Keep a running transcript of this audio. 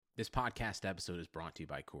This podcast episode is brought to you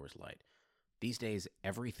by Coors Light. These days,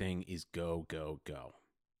 everything is go, go, go.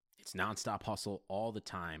 It's nonstop hustle all the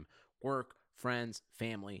time. Work, friends,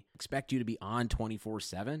 family expect you to be on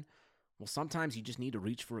 24/7. Well, sometimes you just need to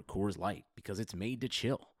reach for a Coors Light because it's made to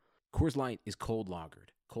chill. Coors Light is cold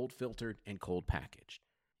lagered, cold filtered, and cold packaged.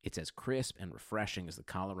 It's as crisp and refreshing as the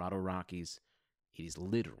Colorado Rockies. It is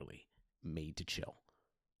literally made to chill.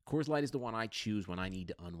 Coors Light is the one I choose when I need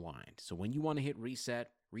to unwind. So when you want to hit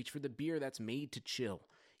reset, reach for the beer that's made to chill.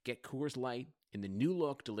 Get Coors Light in the new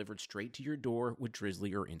look delivered straight to your door with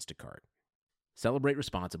Drizzly or Instacart. Celebrate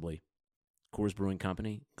responsibly. Coors Brewing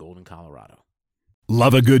Company, Golden, Colorado.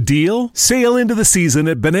 Love a good deal? Sail into the season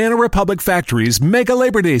at Banana Republic Factory's Mega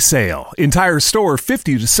Labor Day Sale. Entire store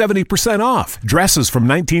 50 to 70% off. Dresses from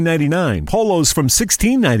 $19.99. Polos from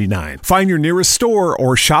 $16.99. Find your nearest store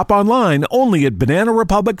or shop online only at Banana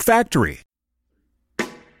Republic Factory.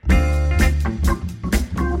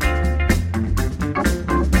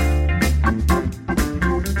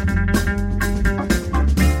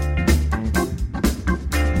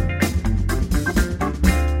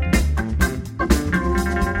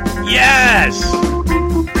 Yes!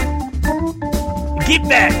 Get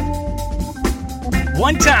back!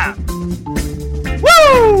 One time!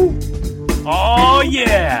 Woo! Oh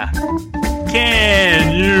yeah!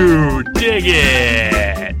 Can you dig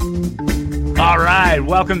it? Alright,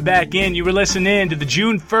 welcome back in. You were listening to the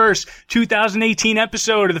June 1st, 2018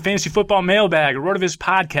 episode of the Fantasy Football Mailbag, a RotoViz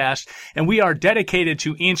podcast, and we are dedicated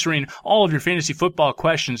to answering all of your fantasy football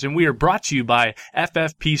questions, and we are brought to you by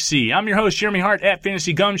FFPC. I'm your host, Jeremy Hart at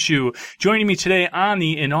Fantasy Gumshoe. Joining me today on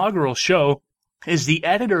the inaugural show is the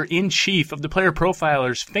editor-in-chief of the Player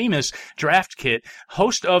Profiler's famous draft kit,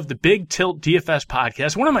 host of the Big Tilt DFS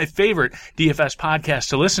podcast, one of my favorite DFS podcasts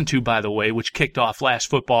to listen to, by the way, which kicked off last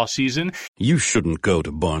football season. You shouldn't go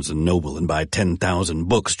to Barnes & Noble and buy 10,000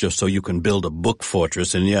 books just so you can build a book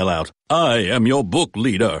fortress and yell out, "I am your book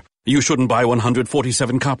leader." You shouldn't buy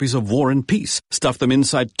 147 copies of War and Peace, stuff them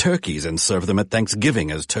inside turkeys, and serve them at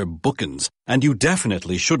Thanksgiving as turbookins. And you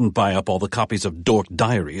definitely shouldn't buy up all the copies of Dork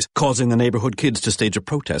Diaries, causing the neighborhood kids to stage a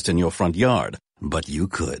protest in your front yard. But you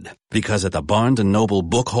could, because at the Barnes & Noble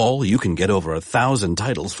Book Haul, you can get over 1,000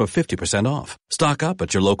 titles for 50% off. Stock up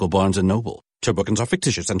at your local Barnes & Noble. Turbookins are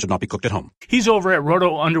fictitious and should not be cooked at home. He's over at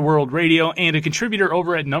Roto Underworld Radio and a contributor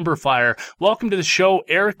over at Numberfire. Welcome to the show,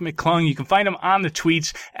 Eric McClung. You can find him on the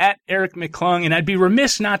tweets at Eric McClung. And I'd be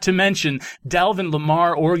remiss not to mention Dalvin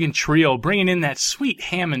Lamar Organ Trio, bringing in that sweet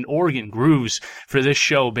Hammond organ grooves for this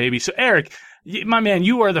show, baby. So, Eric, my man,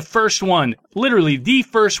 you are the first one, literally the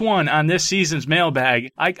first one on this season's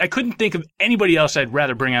mailbag. I couldn't think of anybody else I'd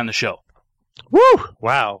rather bring on the show. Woo!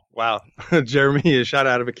 Wow. Jeremy, a shot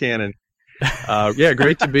out of a cannon. Yeah,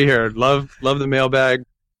 great to be here. Love the mailbag.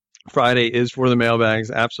 Friday is for the mailbags,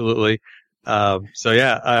 absolutely. So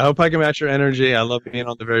yeah, I hope I can match your energy. I love being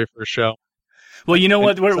on the very first show. Well, you know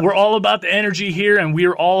what? We're all about the energy here, and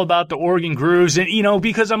we're all about the organ grooves. And, you know,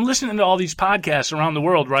 because I'm listening to all these podcasts around the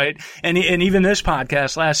world, right? And even this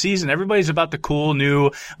podcast last season, everybody's about the cool, new,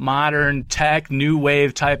 modern, tech, new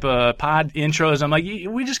wave type of pod intros. I'm like,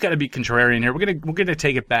 we just got to be contrarian here. We're gonna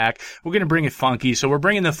take it back. We're gonna bring it funky. So we're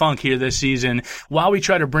bringing the funk here this season while we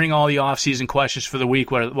try to bring all the off-season questions for the week,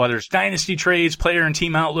 whether it's dynasty trades, player and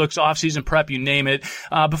team outlooks, off-season prep, you name it.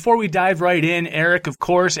 Before we dive right in, Eric, of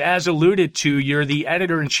course, as alluded to, you're the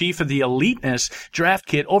editor-in-chief of the Eliteness draft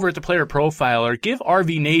kit over at the Player Profiler. Give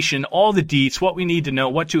RV Nation all the deets, what we need to know,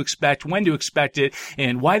 what to expect, when to expect it,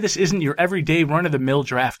 and why this isn't your everyday run-of-the-mill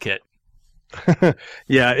draft kit.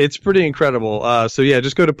 Yeah, it's pretty incredible. So yeah,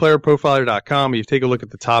 just go to playerprofiler.com. You take a look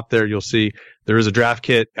at the top there, you'll see there is a draft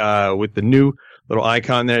kit with the new little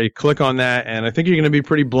icon there. You click on that, and I think you're going to be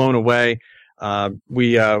pretty blown away.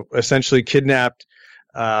 We essentially kidnapped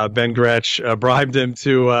Ben Gretsch, bribed him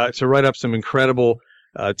to write up some incredible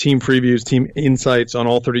team previews, team insights on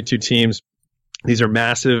all 32 teams. These are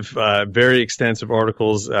massive, very extensive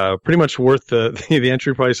articles, pretty much worth the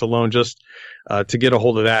entry price alone just to get a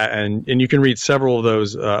hold of that. And you can read several of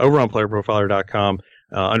those over on playerprofiler.com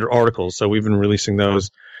under articles. So we've been releasing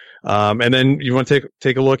those. And then you want to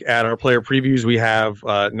take a look at our player previews. We have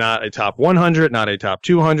not a top 100, not a top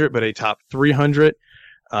 200, but a top 300.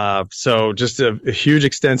 So just a huge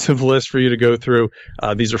extensive list for you to go through.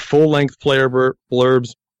 These are full-length player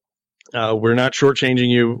blurbs. We're not shortchanging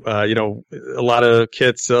you. A lot of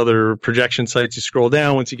kits, other projection sites, you scroll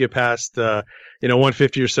down once you get past,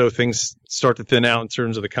 150 or so, things start to thin out in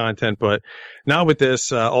terms of the content, but not with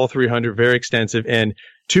this, all 300, very extensive, and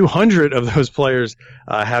 200 of those players,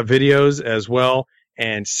 have videos as well.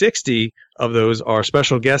 and 60 of those are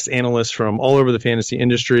special guest analysts from all over the fantasy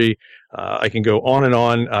industry. I can go on and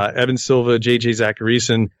on. Evan Silva, JJ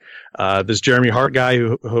Zacharyson, this Jeremy Hart guy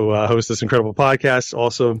who hosts this incredible podcast,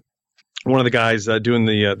 also one of the guys doing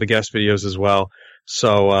the guest videos as well.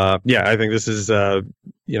 So I think this is and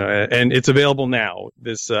it's available now.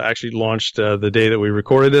 This actually launched the day that we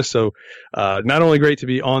recorded this. So not only great to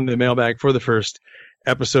be on the mailbag for the first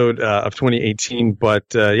episode of 2018, but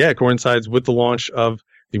it coincides with the launch of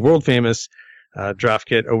the world famous draft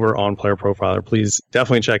kit over on Player Profiler. Please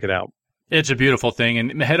definitely check it out. It's a beautiful thing.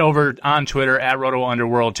 And head over on Twitter at Roto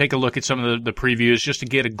Underworld. Take a look at some of the previews just to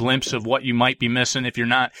get a glimpse of what you might be missing if you're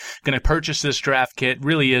not going to purchase this draft kit. It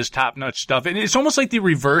really is top-notch stuff. And it's almost like the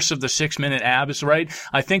reverse of the 6-minute abs, right?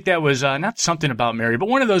 I think that was not something about Mary, but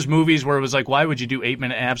one of those movies where it was like, why would you do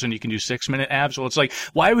 8-minute abs when you can do 6-minute abs? Well, it's like,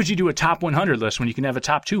 why would you do a top 100 list when you can have a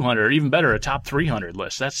top 200 or even better, a top 300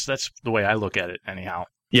 list? That's the way I look at it anyhow.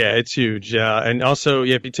 Yeah, it's huge. And also,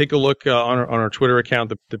 if you take a look on our Twitter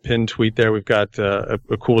account, the pinned tweet there, we've got a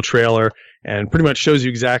cool trailer and pretty much shows you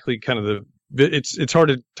exactly kind of it's hard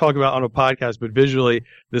to talk about on a podcast, but visually,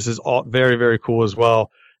 this is all very, very cool as well.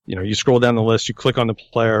 You scroll down the list, you click on the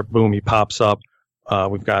player, boom, he pops up.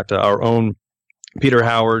 We've got our own Peter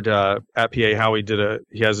Howard at PA Howie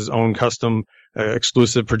he has his own custom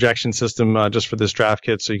exclusive projection system just for this draft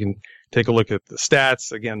kit. So you can take a look at the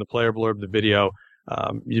stats, again, the player blurb, the video.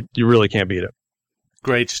 You really can't beat it.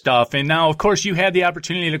 Great stuff. And now, of course, you had the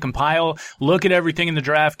opportunity to compile, look at everything in the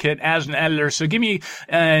draft kit as an editor. So give me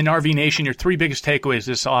in RV Nation your 3 biggest takeaways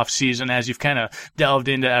this offseason as you've kind of delved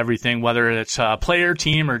into everything, whether it's player,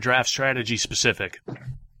 team, or draft strategy specific.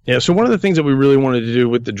 Yeah, so one of the things that we really wanted to do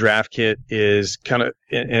with the draft kit is kind of,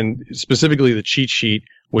 and specifically the cheat sheet,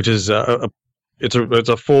 which is it's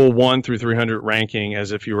a full 1 through 300 ranking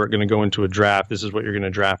as if you were going to go into a draft. This is what you're going to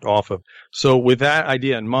draft off of. So with that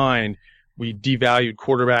idea in mind, we devalued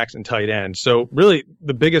quarterbacks and tight ends. So really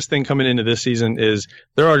the biggest thing coming into this season is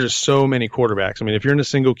there are just so many quarterbacks. I mean, if you're in a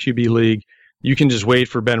single QB league, you can just wait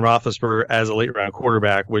for Ben Roethlisberger as a late round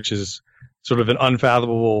quarterback, which is sort of an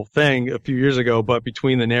unfathomable thing a few years ago. But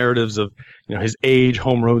between the narratives of, his age,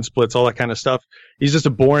 home road splits, all that kind of stuff, he's just a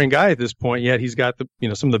boring guy at this point. Yet he's got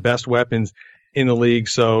some of the best weapons in the league.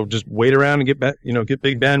 So just wait around and get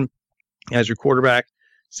Big Ben as your quarterback.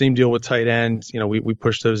 Same deal with tight ends. We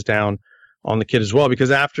push those down on the kid as well, because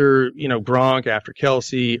after, Gronk, after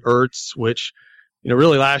Kelsey, Ertz, which,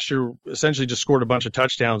 really last year essentially just scored a bunch of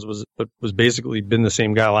touchdowns, was basically been the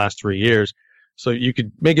same guy the last 3 years. So you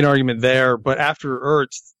could make an argument there, but after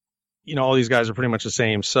Ertz, all these guys are pretty much the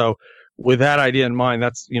same. So with that idea in mind,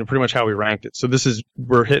 that's, pretty much how we ranked it. So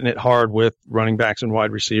we're hitting it hard with running backs and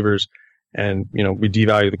wide receivers. And, we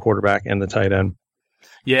devalue the quarterback and the tight end.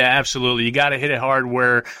 Yeah, absolutely. You got to hit it hard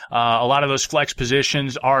where a lot of those flex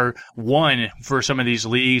positions are won for some of these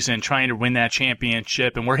leagues and trying to win that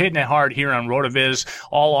championship. And we're hitting it hard here on RotoViz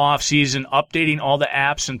all off season, updating all the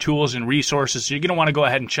apps and tools and resources. So you're going to want to go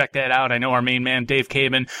ahead and check that out. I know our main man, Dave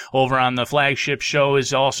Caban, over on the flagship show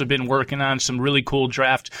has also been working on some really cool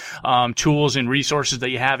draft tools and resources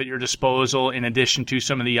that you have at your disposal, in addition to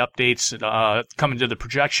some of the updates coming to the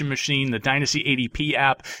projection machine, the Dynasty ADP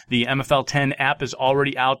app, the MFL 10 app is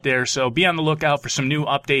already out there, so be on the lookout for some new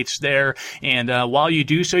updates there. And while you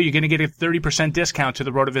do so, you're going to get a 30% discount to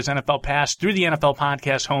the RotoViz NFL Pass through the NFL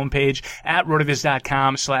Podcast homepage at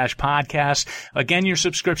rotoviz.com/podcast. Again, your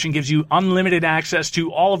subscription gives you unlimited access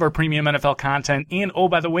to all of our premium NFL content, and oh,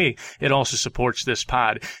 by the way, it also supports this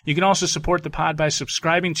pod. You can also support the pod by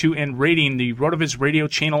subscribing to and rating the RotoViz Radio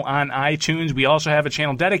channel on iTunes. We also have a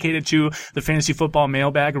channel dedicated to the Fantasy Football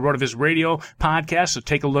Mailbag, a RotoViz Radio podcast, so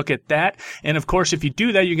take a look at that. And of course, if you do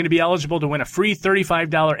that, you're going to be eligible to win a free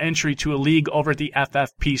 $35 entry to a league over at the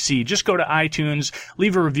FFPC. Just go to iTunes,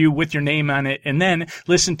 leave a review with your name on it, and then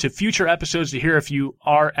listen to future episodes to hear if you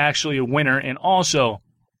are actually a winner. And also,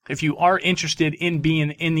 if you are interested in being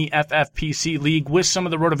in the FFPC League with some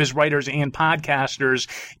of the RotoViz writers and podcasters,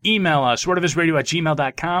 email us,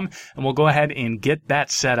 rotovizradio@gmail.com, and we'll go ahead and get that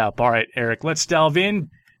set up. All right, Eric, let's delve in.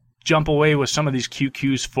 Jump away with some of these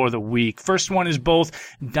QQs for the week. First one is both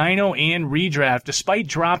Dino and Redraft. Despite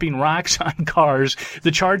dropping rocks on cars,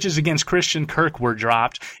 the charges against Christian Kirk were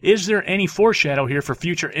dropped. Is there any foreshadow here for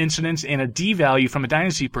future incidents and a devalue from a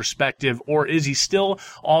dynasty perspective, or is he still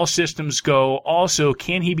all systems go? Also,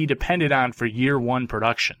 can he be depended on for year one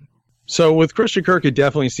production? So with Christian Kirk, it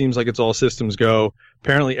definitely seems like it's all systems go.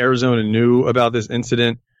 Apparently Arizona knew about this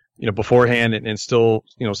incident, beforehand and still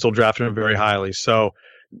drafted him very highly. So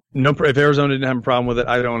no, if Arizona didn't have a problem with it,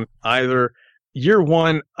 I don't either. Year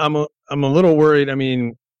one, I'm a little worried. I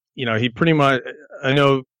mean, he pretty much, I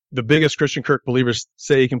know the biggest Christian Kirk believers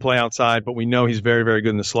say he can play outside, but we know he's very, very good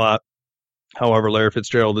in the slot. However, Larry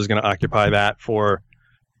Fitzgerald is going to occupy that for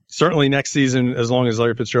certainly next season, as long as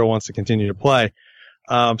Larry Fitzgerald wants to continue to play.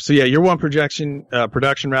 So yeah, year one production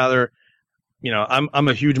rather. I'm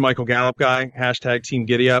a huge Michael Gallup guy. # Team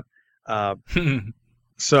Giddy Up.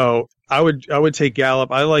 So I would take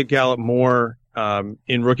Gallup. I like Gallup more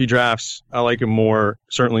in rookie drafts. I like him more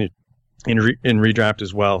certainly in redraft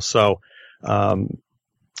as well. So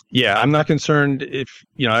yeah, I'm not concerned if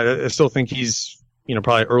I still think he's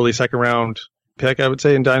probably early second round pick, I would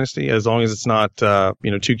say, in Dynasty, as long as it's not 2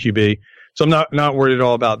 QB. So I'm not worried at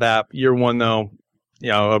all about that. Year one though,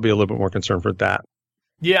 I'll be a little bit more concerned for that.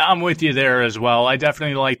 Yeah, I'm with you there as well. I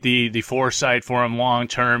definitely like the foresight for him long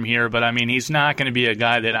term here, but I mean, he's not going to be a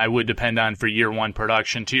guy that I would depend on for year one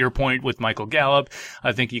production. To your point with Michael Gallup,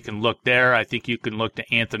 I think you can look there. I think you can look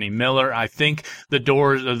to Anthony Miller. I think the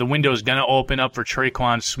window is going to open up for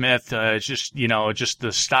Traquan Smith. It's just, just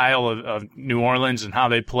the style of New Orleans and how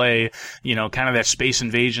they play, kind of that space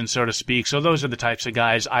invasion, so to speak. So those are the types of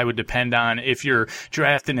guys I would depend on if you're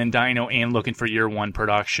drafting in Dino and looking for year one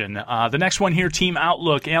production. The next one here, team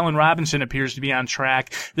outlook. Allen Robinson appears to be on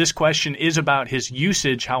track. This question is about his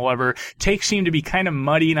usage. However, takes seem to be kind of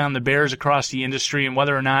muddied on the Bears across the industry and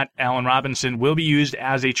whether or not Allen Robinson will be used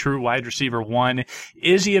as a true wide receiver one.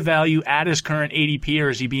 Is he a value at his current ADP, or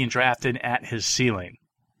is he being drafted at his ceiling?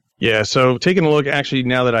 Yeah, so taking a look, actually,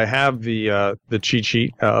 now that I have the cheat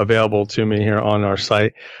sheet available to me here on our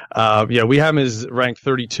site, we have him as ranked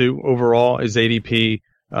 32 overall. His ADP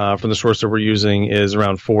from the source that we're using is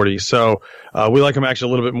around 40. So we like him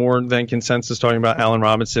actually a little bit more than consensus talking about Allen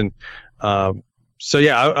Robinson. So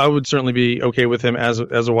yeah, I would certainly be okay with him as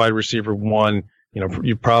a wide receiver one.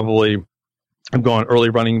 You probably have gone early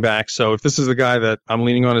running back. So if this is the guy that I'm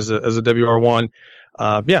leaning on as a WR1,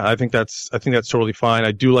 I think that's totally fine.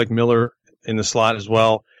 I do like Miller in the slot as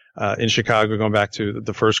well in Chicago, going back to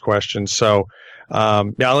the first question. So I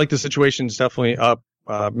like the situation. It's definitely up.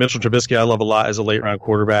 Mitchell Trubisky, I love a lot as a late round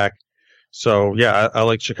quarterback. So yeah, I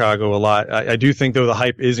like Chicago a lot. I do think though the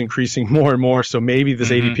hype is increasing more and more. So maybe this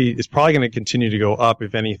ADP is probably going to continue to go up,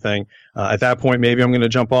 if anything. At that point, maybe I'm going to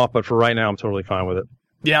jump off, but for right now, I'm totally fine with it.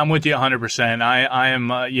 Yeah, I'm with you 100%. I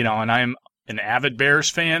am, and I'm an avid Bears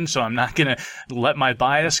fan, so I'm not going to let my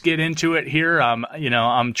bias get into it here.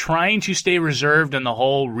 I'm trying to stay reserved in the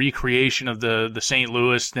whole recreation of the St.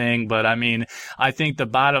 Louis thing, but I mean, I think the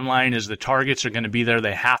bottom line is the targets are going to be there.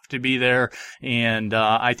 They have to be there, and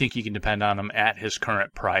I think you can depend on them at his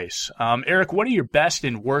current price. Eric, what are your best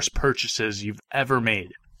and worst purchases you've ever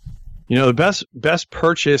made? The best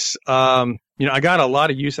purchase, I got a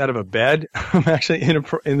lot of use out of a bed. I'm actually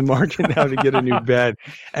in the market now to get a new bed.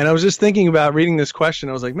 And I was just thinking about reading this question.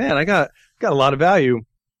 I was like, man, I got a lot of value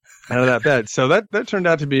out of that bed. So that turned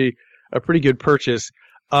out to be a pretty good purchase.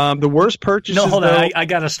 The worst purchase. No, hold on. I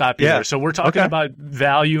got to stop you there. So we're talking Okay. about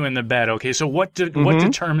value in the bed. Okay. So what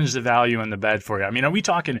determines the value in the bed for you? I mean, are we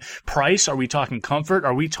talking price? Are we talking comfort?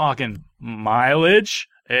 Are we talking mileage?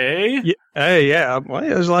 Yeah, well,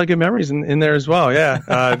 there's a lot of good memories in there as well. Yeah,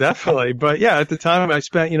 definitely. But yeah, at the time I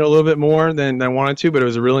spent, a little bit more than I wanted to, but it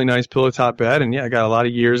was a really nice pillow top bed. And yeah, I got a lot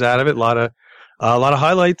of years out of it. A lot of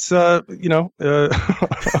highlights, put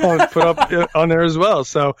up on there as well.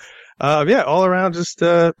 So, all around just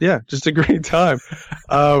a great time.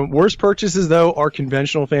 Worst purchases though are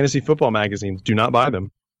conventional fantasy football magazines. Do not buy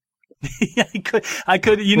them. Yeah, I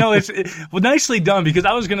could, it's nicely done, because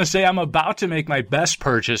I was going to say I'm about to make my best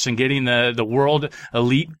purchase in getting the World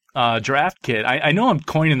Elite draft kit. I know I'm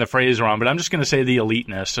coining the phrase wrong, but I'm just going to say the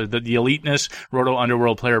Eliteness. So the Eliteness Roto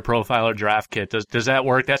Underworld Player Profiler draft kit. Does that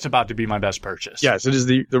work? That's about to be my best purchase. Yes, it is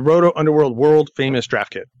the Roto Underworld World Famous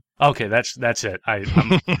draft kit. Okay, that's it.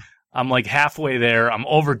 I'm like halfway there. I'm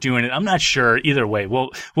overdoing it. I'm not sure. Either way, we'll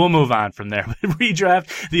move on from there.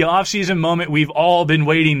 Redraft, the offseason moment we've all been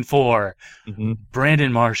waiting for. Mm-hmm.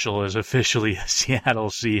 Brandon Marshall is officially a Seattle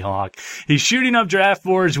Seahawk. He's shooting up draft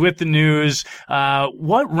boards with the news.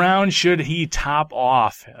 What round should he top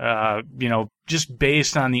off? Just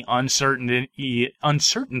based on the uncertainty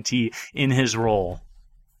in his role.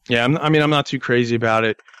 Yeah, I'm not too crazy about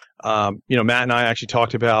it. Matt and I actually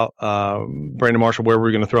talked about Brandon Marshall, where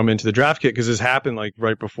we're going to throw him into the draft kit, because this happened like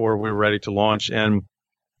right before we were ready to launch. And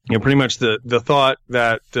pretty much the thought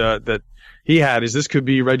that he had is this could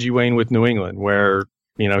be Reggie Wayne with New England, where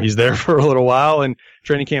he's there for a little while and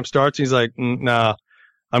training camp starts. And he's like, nah,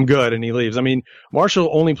 I'm good, and he leaves. I mean,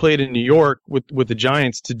 Marshall only played in New York with the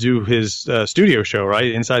Giants to do his studio show,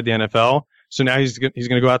 right, inside the NFL. So now he's going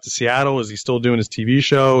to go out to Seattle. Is he still doing his TV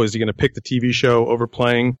show? Is he going to pick the TV show over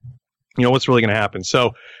playing? What's really going to happen?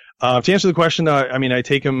 So To answer the question, though, I mean, I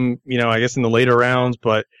take him, I guess in the later rounds,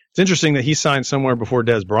 but it's interesting that he signed somewhere before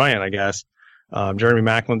Dez Bryant, I guess. Jeremy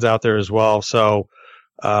Maclin's out there as well. So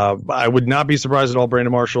I would not be surprised at all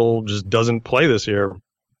Brandon Marshall just doesn't play this year.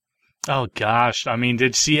 Oh, gosh. I mean,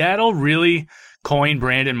 did Seattle really coin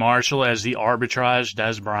Brandon Marshall as the arbitrage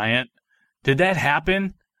Dez Bryant? Did that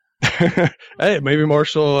happen? Hey, maybe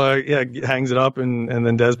Marshall, hangs it up and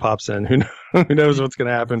then Dez pops in. Who knows what's going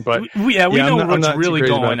to happen? But we know what's really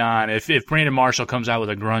going on. If Brandon Marshall comes out with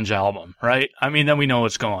a grunge album, right? I mean, then we know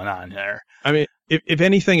what's going on there. I mean, if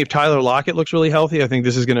anything, if Tyler Lockett looks really healthy, I think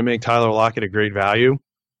this is going to make Tyler Lockett a great value.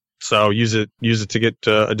 So use it to get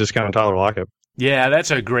a discount on Tyler Lockett. Yeah,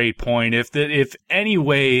 that's a great point. If any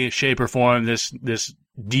way, shape, or form this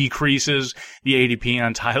decreases the ADP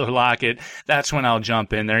on Tyler Lockett, that's when I'll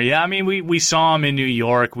jump in there. Yeah, I mean, we saw him in New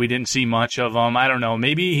York. We didn't see much of him. I don't know.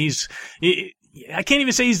 Maybe I can't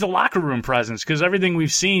even say he's the locker room presence because everything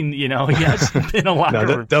we've seen, he hasn't been a locker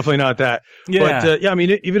room. Definitely not that. Yeah. But, I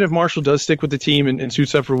mean, even if Marshall does stick with the team and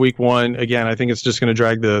suits up for week one, again, I think it's just going to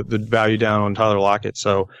drag the value down on Tyler Lockett.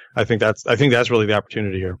 So I think that's really the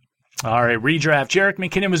opportunity here. All right, redraft. Jerick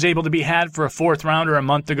McKinnon was able to be had for a 4th rounder a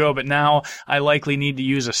month ago, but now I likely need to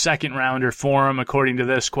use a 2nd rounder for him, according to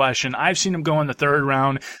this question. I've seen him go in the 3rd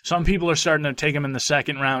round. Some people are starting to take him in the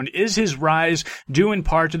 2nd round. Is his rise due in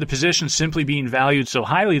part to the position simply being valued so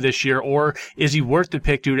highly this year, or is he worth the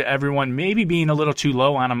pick due to everyone maybe being a little too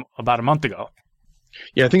low on him about a month ago?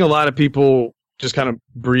 Yeah, I think a lot of people just kind of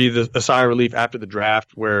breathe a sigh of relief after the draft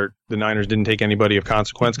where the Niners didn't take anybody of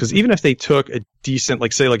consequence. Because even if they took a decent,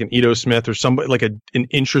 like say like an Ito Smith or somebody like an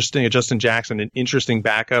interesting, a Justin Jackson, an interesting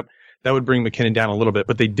backup, that would bring McKinnon down a little bit.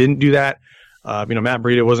 But they didn't do that. Matt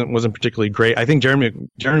Breida wasn't particularly great. I think Jeremy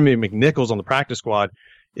McNichols on the practice squad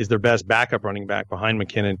is their best backup running back behind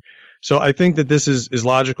McKinnon. So I think that this is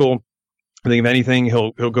logical. I think if anything,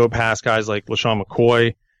 he'll go past guys like LaShawn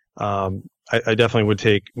McCoy. I definitely would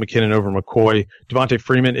take McKinnon over McCoy. Devontae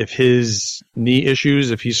Freeman, if his knee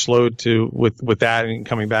issues, if he's slowed with that and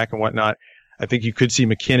coming back and whatnot, I think you could see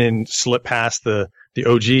McKinnon slip past the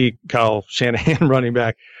OG Kyle Shanahan running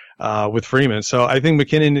back with Freeman. So I think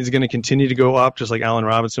McKinnon is going to continue to go up, just like Allen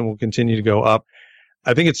Robinson will continue to go up.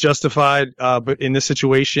 I think it's justified, but in this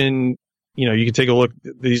situation, you can take a look.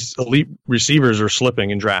 These elite receivers are slipping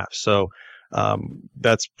in drafts, so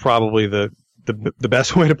that's probably the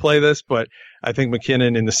best way to play this, but I think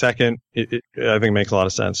McKinnon in the 2nd, I think makes a lot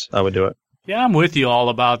of sense. I would do it. Yeah, I'm with you all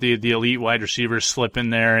about the elite wide receivers slipping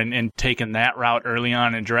there and taking that route early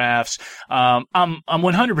on in drafts. I'm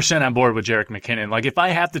 100% on board with Jerick McKinnon. Like, if I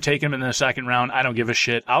have to take him in the 2nd round, I don't give a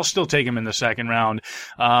shit. I'll still take him in the 2nd round.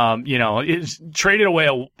 Traded away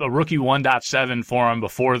a rookie 1.7 for him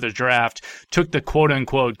before the draft, took the quote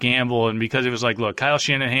unquote gamble, and because it was like, look, Kyle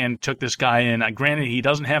Shanahan took this guy in. Granted, he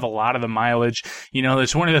doesn't have a lot of the mileage.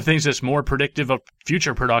 It's one of the things that's more predictive of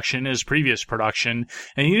future production is previous production,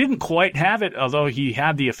 and he didn't quite have it, although he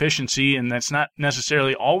had the efficiency, and that's not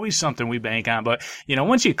necessarily always something we bank on. But,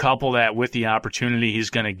 once you couple that with the opportunity he's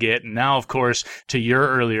going to get, and now, of course, to your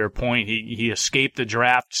earlier point, he escaped the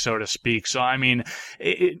draft, so to speak. So, I mean,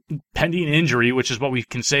 pending injury, which is what we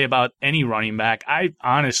can say about any running back, I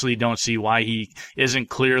honestly don't see why he isn't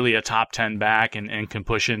clearly a top 10 back and can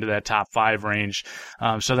push into that top 5 range.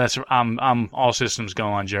 So that's, I'm all systems go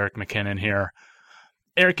on Jerick McKinnon here.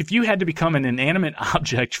 Eric, if you had to become an inanimate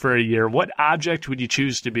object for a year, what object would you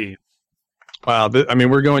choose to be? Wow.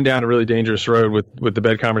 We're going down a really dangerous road with the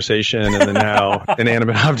bed conversation and then now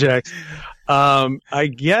inanimate objects.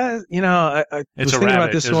 I guess, I was thinking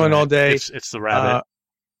about this one all day. It's the rabbit.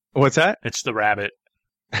 What's that? It's the rabbit.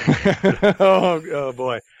 oh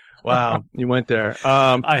boy. Wow. You went there.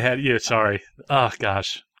 I had you. Sorry. Oh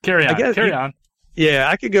gosh. Carry on. Yeah.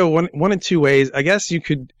 I could go one of two ways. I guess you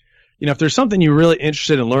could, if there's something you're really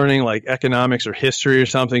interested in learning, like economics or history or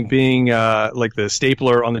something, being like the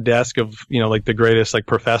stapler on the desk of, like the greatest like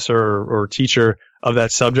professor or teacher of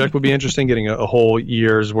that subject would be interesting, getting a whole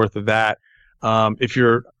year's worth of that. If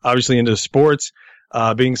you're obviously into sports,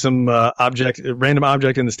 being some random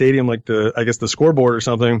object in the stadium, like the scoreboard or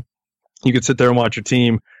something, you could sit there and watch your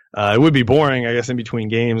team. It would be boring, I guess, in between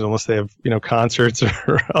games, unless they have, concerts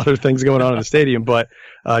or other things going on in the stadium. But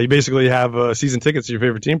you basically have season tickets to your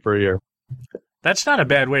favorite team for a year. That's not a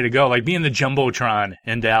bad way to go. Like being the Jumbotron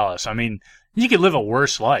in Dallas. I mean, you could live a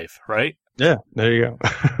worse life, right? Yeah, there you go.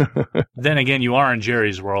 Then again, you are in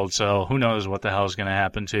Jerry's world, so who knows what the hell is going to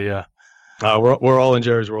happen to you. We're all in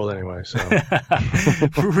Jerry's world anyway. So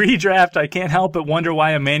redraft. I can't help but wonder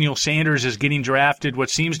why Emmanuel Sanders is getting drafted what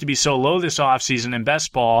seems to be so low this offseason in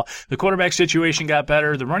best ball. The quarterback situation got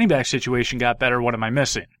better. The running back situation got better. What am I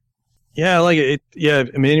missing? Yeah, I like it. Yeah,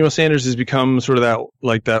 Emmanuel Sanders has become sort of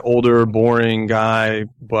that older, boring guy.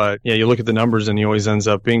 But yeah, you look at the numbers and he always ends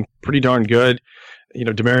up being pretty darn good.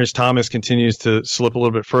 Demaryius Thomas continues to slip a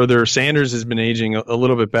little bit further. Sanders has been aging a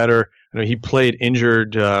little bit better. He played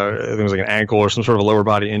injured. I think it was like an ankle or some sort of a lower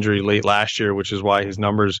body injury late last year, which is why his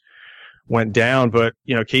numbers went down. But,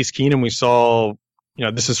 Case Keenum, we saw,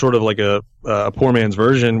 this is sort of like a poor man's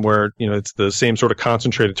version where, it's the same sort of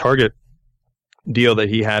concentrated target deal that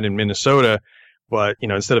he had in Minnesota, but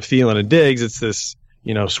instead of Thielen and Diggs, it's this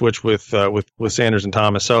switch with Sanders and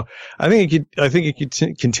Thomas. So I think it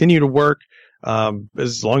could continue to work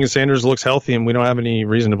as long as Sanders looks healthy, and we don't have any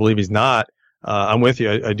reason to believe he's not. I'm with you.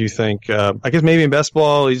 I do think I guess maybe in best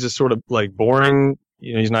ball he's just sort of like boring.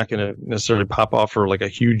 He's not going to necessarily pop off for like a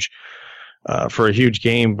huge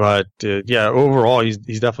game, but overall he's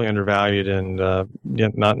definitely undervalued and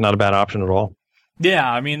not a bad option at all. Yeah,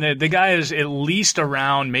 I mean, the guy is at least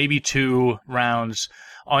around maybe 2 rounds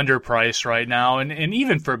underpriced right now. And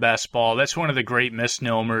even for best ball, that's one of the great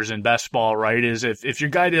misnomers in best ball, right? Is if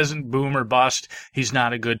your guy doesn't boom or bust, he's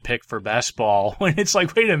not a good pick for best ball. When it's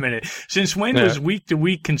like, wait a minute, since when was week to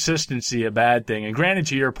week consistency a bad thing? And granted,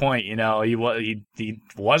 to your point, he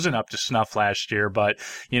wasn't up to snuff last year, but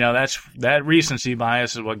that recency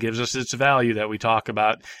bias is what gives us its value that we talk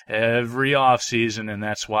about every offseason, and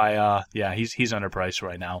that's why he's underpriced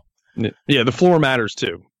right now. Yeah, the floor matters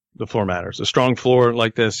too. The floor matters. A strong floor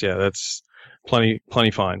like this, that's plenty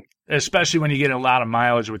fine. Especially when you get a lot of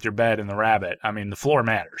mileage with your bed and the rabbit. I mean, the floor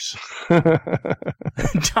matters.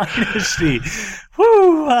 Dynasty.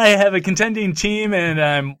 Woo! I have a contending team, and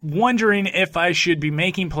I'm wondering if I should be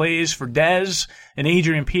making plays for Dez and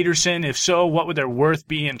Adrian Peterson. If so, what would their worth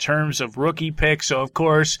be in terms of rookie picks? So, of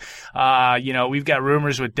course, we've got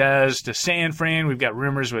rumors with Dez to San Fran. We've got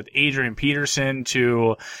rumors with Adrian Peterson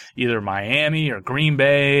to either Miami or Green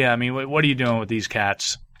Bay. I mean, what are you doing with these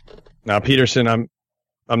cats? Now, Peterson,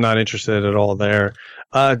 I'm not interested at all there.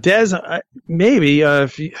 Dez, maybe,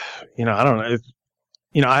 if I don't know.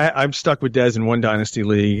 I'm stuck with Dez in one dynasty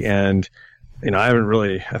league, and, I haven't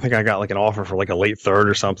really, I think I got like an offer for like a late third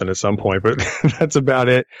or something at some point, but that's about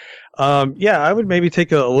it. I would maybe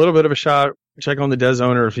take a little bit of a shot, check on the Dez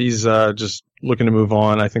owner if he's just looking to move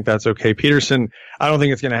on. I think that's okay. Peterson, I don't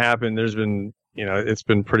think it's going to happen. There's been, it's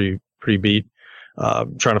been pretty beat.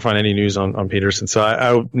 Trying to find any news on Peterson. So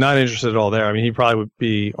I'm not interested at all there. I mean, he probably would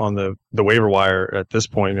be on the waiver wire at this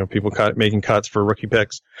point, people making cuts for rookie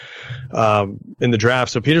picks, in the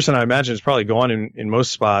draft. So Peterson, I imagine, is probably gone in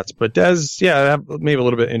most spots, but Dez, I'm maybe a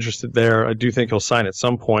little bit interested there. I do think he'll sign at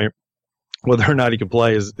some point. Whether or not he can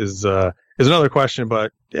play is another question,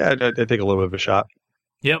 but I'd take a little bit of a shot.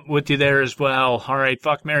 Yep, with you there as well. All right,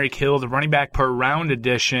 fuck, marry, kill, the running back per round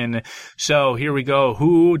edition. So here we go.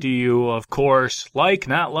 Who do you, of course, like,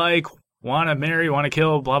 not like, want to marry, want to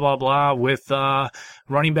kill, blah, blah, blah, with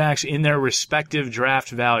running backs in their respective draft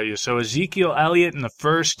values? So Ezekiel Elliott in the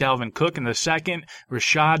first, Dalvin Cook in the second,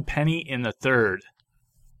 Rashad Penny in the third.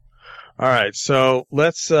 All right, so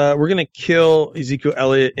let's we're going to kill Ezekiel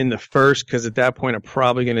Elliott in the first because at that point I'm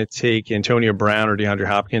probably going to take Antonio Brown or DeAndre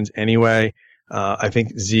Hopkins anyway. I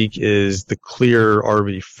think Zeke is the clear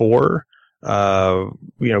RB4,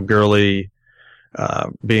 Gurley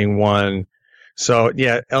being one. So,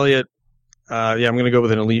 Elliott, I'm going to go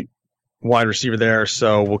with an elite wide receiver there,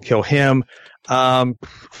 so we'll kill him.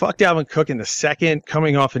 Fuck Dalvin Cook in the second,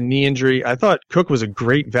 coming off a knee injury. I thought Cook was a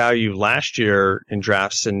great value last year in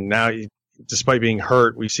drafts, and now despite being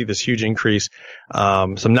hurt, we see this huge increase.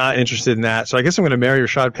 So I'm not interested in that. So I guess I'm going to marry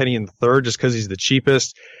Rashad Penny in the third just because he's the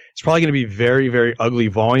cheapest. It's probably going to be very, very ugly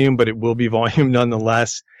volume, but it will be volume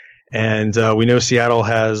nonetheless. And we know Seattle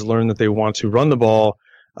has learned that they want to run the ball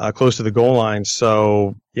close to the goal line.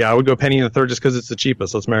 So, I would go Penny in the third just because it's the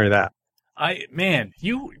cheapest. Let's marry that.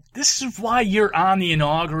 This is why you're on the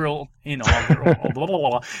inaugural blah, blah,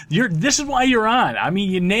 blah. This is why you're on. I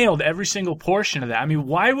mean, you nailed every single portion of that. I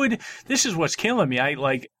mean, this is what's killing me.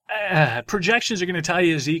 Projections are going to tell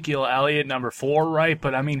you Ezekiel Elliott number 4, right?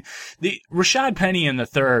 But I mean, the Rashad Penny in the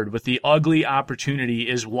third with the ugly opportunity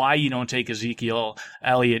is why you don't take Ezekiel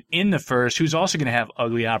Elliott in the first, who's also going to have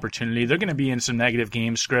ugly opportunity. They're going to be in some negative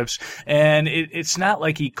game scripts, and it's not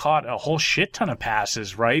like he caught a whole shit ton of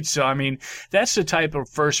passes, right? So I mean, that's the type of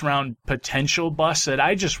first round potential bust that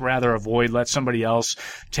I just rather avoid. Let somebody else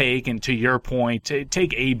take, and to your point,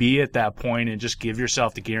 take AB at that point and just give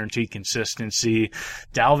yourself the guaranteed consistency.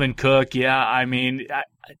 Dalvin Cook, I mean,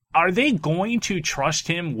 are they going to trust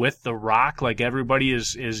him with the rock like everybody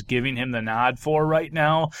is giving him the nod for right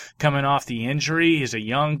now, coming off the injury? He's a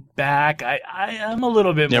young back. I'm a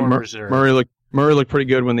little bit more reserved. Murray looked pretty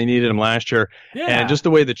good when they needed him last year. Yeah. And just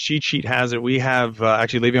the way the cheat sheet has it, we have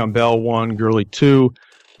actually Le'Veon Bell 1, Gurley 2,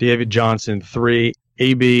 David Johnson 3,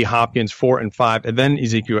 AB, Hopkins 4 and 5, and then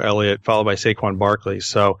Ezekiel Elliott, followed by Saquon Barkley.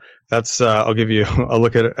 So that's I'll give you a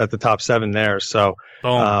look at the top 7 there. So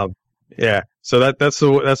yeah, so that's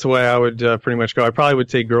the way I would pretty much go. I probably would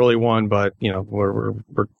take Gurley 1, but we're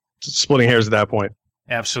splitting hairs at that point.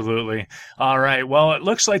 Absolutely. All right. Well, it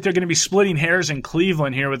looks like they're going to be splitting hairs in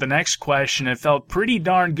Cleveland here with the next question. It felt pretty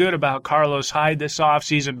darn good about Carlos Hyde this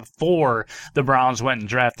offseason before the Browns went and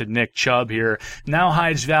drafted Nick Chubb here. Now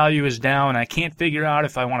Hyde's value is down. I can't figure out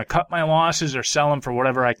if I want to cut my losses or sell him for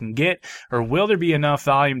whatever I can get, or will there be enough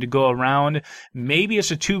volume to go around? Maybe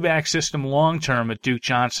it's a 2-back system long-term with Duke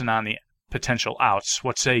Johnson on the potential outs.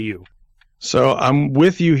 What say you? So I'm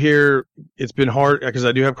with you here. It's been hard because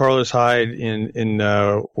I do have Carlos Hyde in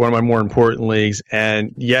one of my more important leagues.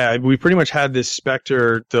 And yeah, we pretty much had this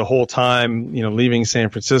specter the whole time, leaving San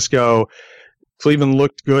Francisco. Cleveland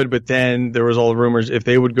looked good, but then there was all the rumors if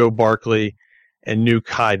they would go Barkley and nuke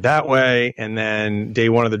Hyde that way. And then day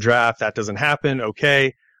 1 of the draft, that doesn't happen.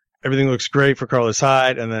 Okay. Everything looks great for Carlos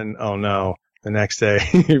Hyde. And then, oh no, the next day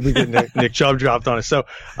we get Nick Chubb dropped on us. So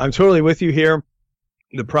I'm totally with you here.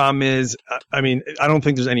 The problem is, I don't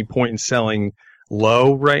think there's any point in selling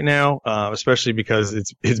low right now, especially because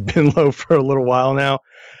it's been low for a little while now.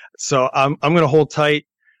 So I'm going to hold tight.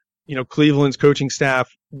 Cleveland's coaching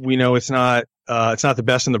staff, we know it's not the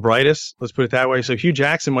best and the brightest. Let's put it that way. So Hugh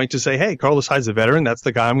Jackson might just say, hey, Carlos Hyde's a veteran. That's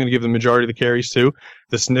the guy I'm going to give the majority of the carries to.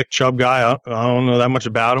 This Nick Chubb guy, I don't know that much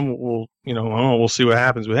about him. We'll see what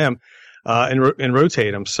happens with him, and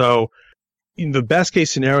rotate him. So the best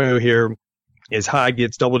case scenario here is Hyde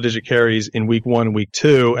gets double-digit carries in week 1 and week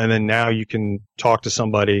 2, and then now you can talk to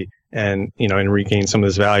somebody and regain some of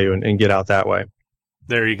this value and get out that way.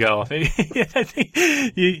 There you go.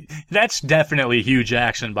 That's definitely Hugh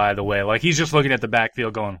Jackson, by the way. Like, he's just looking at the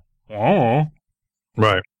backfield going, oh.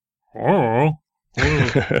 Right. Oh.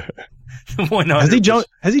 100%.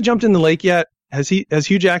 Has he jumped in the lake yet? Has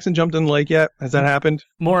Hugh Jackson jumped in the lake yet? Has that happened?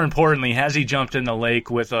 More importantly, has he jumped in the lake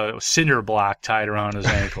with a cinder block tied around his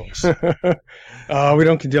ankles? We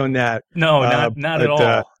don't condone that. No, not at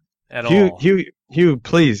all. At all. Hugh,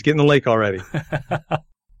 please get in the lake already.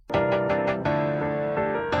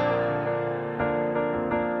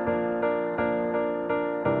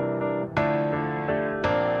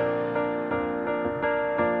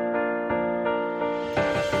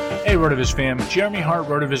 Hey, RotoViz fam, Jeremy Hart,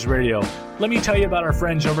 RotoViz Radio. Let me tell you about our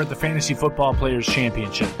friends over at the Fantasy Football Players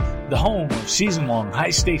Championship, the home of season-long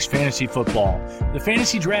high-stakes fantasy football. The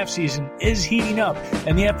fantasy draft season is heating up,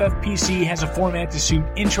 and the FFPC has a format to suit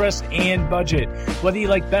interest and budget. Whether you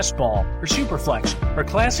like best ball or superflex or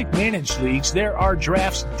classic managed leagues, there are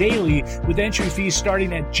drafts daily with entry fees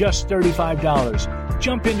starting at just $35.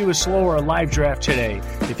 Jump into a slow or a live draft today.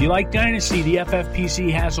 If you like Dynasty, the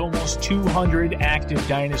FFPC has almost 200 active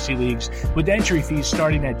Dynasty leagues with entry fees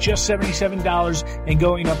starting at just $77 and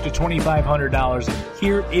going up to $2,500. And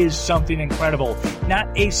here is something incredible. Not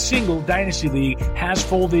a single Dynasty league has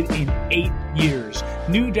folded in 8 years.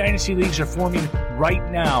 New Dynasty leagues are forming right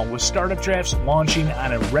now with startup drafts launching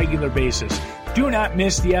on a regular basis. Do not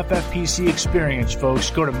miss the FFPC experience, folks.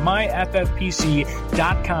 Go to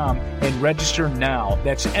myffpc.com and register now.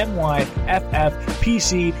 That's myffpc.com,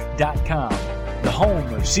 the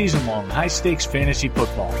home of season-long high-stakes fantasy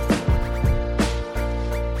football.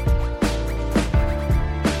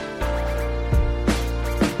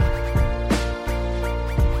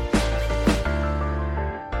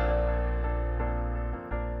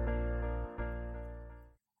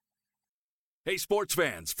 Hey, sports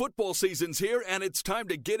fans, football season's here, and it's time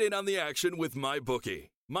to get in on the action with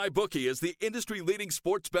MyBookie. MyBookie is the industry-leading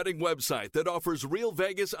sports betting website that offers real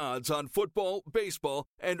Vegas odds on football, baseball,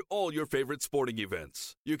 and all your favorite sporting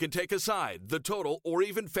events. You can take a side, the total, or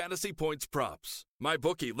even fantasy points props.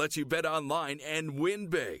 MyBookie lets you bet online and win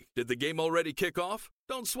big. Did the game already kick off?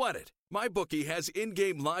 Don't sweat it. MyBookie has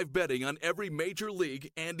in-game live betting on every major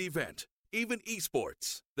league and event, even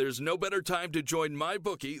esports. There's no better time to join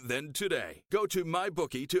MyBookie than today. Go to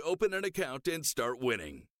MyBookie to open an account and start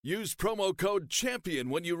winning. Use promo code CHAMPION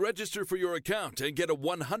when you register for your account and get a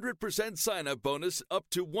 100% sign-up bonus up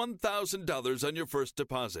to $1,000 on your first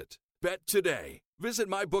deposit. Bet today. Visit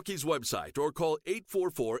MyBookie's website or call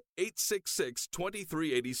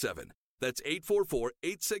 844-866-2387. That's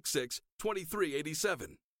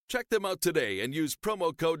 844-866-2387. Check them out today and use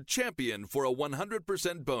promo code CHAMPION for a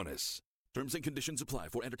 100% bonus. Terms and conditions apply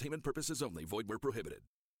for entertainment purposes only. Void where prohibited.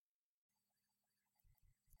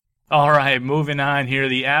 All right, moving on here.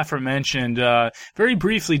 The aforementioned, very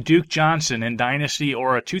briefly, Duke Johnson in Dynasty,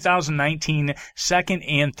 or a 2019 second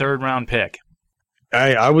and third round pick.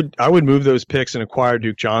 I would move those picks and acquire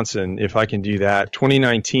Duke Johnson if I can do that.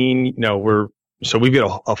 2019, we've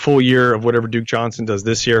got a full year of whatever Duke Johnson does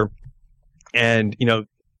this year, and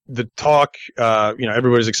the talk,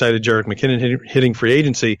 everybody's excited. Jerick McKinnon hitting free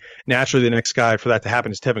agency. Naturally, the next guy for that to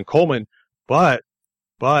happen is Tevin Coleman, but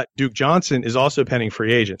Duke Johnson is also pending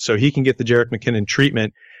free agent, so he can get the Jerick McKinnon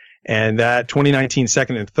treatment, and that 2019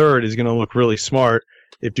 second and third is going to look really smart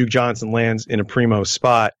if Duke Johnson lands in a primo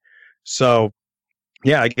spot. So,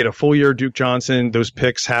 yeah, I get a full year Duke Johnson. Those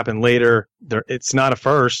picks happen later. It's not a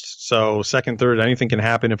first, so second, third, anything can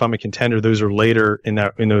happen. If I'm a contender, those are later in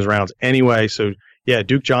those rounds anyway. So, yeah,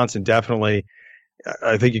 Duke Johnson definitely.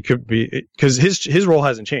 I think it could be because his role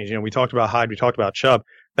hasn't changed. We talked about Hyde, we talked about Chubb.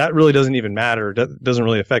 That really doesn't even matter. It doesn't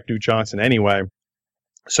really affect Duke Johnson anyway.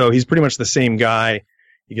 So he's pretty much the same guy.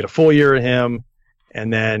 You get a full year of him,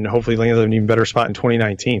 and then hopefully lands in an even better spot in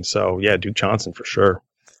 2019. So, yeah, Duke Johnson for sure.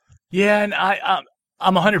 Yeah, and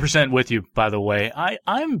I'm 100% with you, by the way.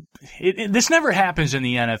 This never happens in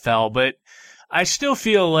the NFL, but I still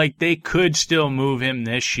feel like they could still move him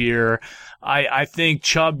this year. I think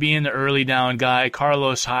Chubb being the early down guy,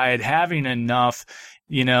 Carlos Hyde having enough,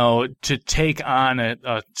 to take on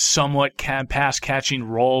a somewhat pass catching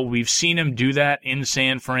role. We've seen him do that in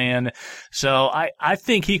San Fran. So I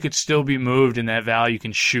think he could still be moved, and that value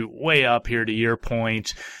can shoot way up here to your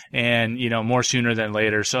point, and, more sooner than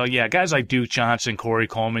later. So, yeah, guys like Duke Johnson, Corey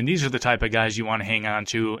Coleman, these are the type of guys you want to hang on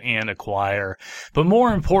to and acquire. But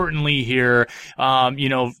more importantly here,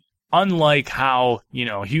 unlike how,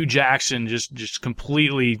 Hugh Jackson just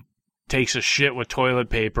completely takes a shit with toilet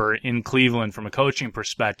paper in Cleveland from a coaching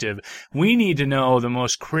perspective, we need to know the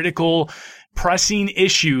most critical, pressing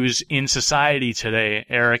issues in society today,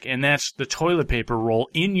 Eric, and that's the toilet paper roll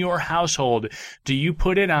in your household. Do you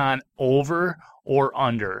put it on over or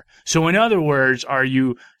under? So in other words, are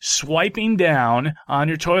you swiping down on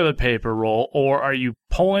your toilet paper roll, or are you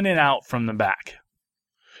pulling it out from the back?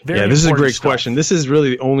 This is a great question. This is really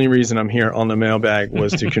the only reason I'm here on the mailbag,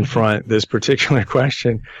 was to confront this particular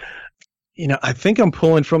question. I think I'm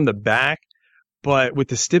pulling from the back, but with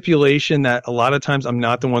the stipulation that a lot of times I'm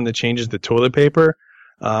not the one that changes the toilet paper,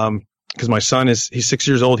 because my son he's 6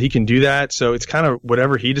 years old. He can do that. So it's kind of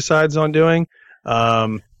whatever he decides on doing.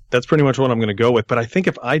 That's pretty much what I'm going to go with. But I think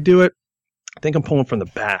if I do it, I think I'm pulling from the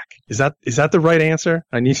back. Is that the right answer?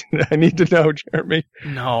 I need to know, Jeremy.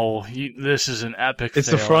 No, this is an epic. It's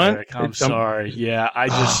fail, the front. Eric. I'm sorry. Yeah,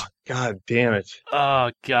 God damn it. Oh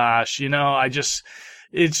gosh,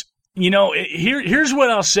 here's what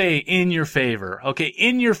I'll say in your favor. Okay,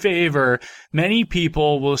 in your favor, many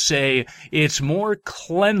people will say it's more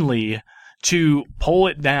cleanly to pull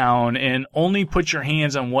it down and only put your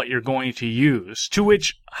hands on what you're going to use. To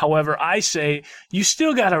which, however, I say you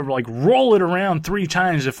still got to roll it around 3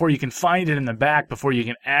 times before you can find it in the back, before you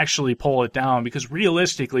can actually pull it down, because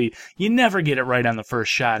realistically, you never get it right on the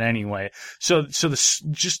first shot anyway. So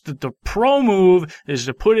the pro move is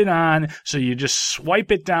to put it on, so you just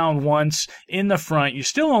swipe it down once in the front. You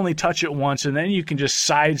still only touch it once, and then you can just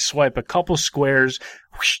side swipe a couple squares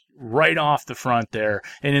right off the front there.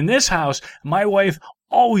 And in this house, my wife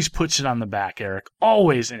always puts it on the back, Eric.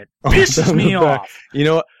 Always, and it pisses me off. You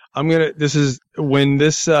know what? This is when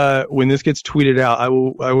this gets tweeted out, I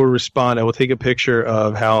will respond. I will take a picture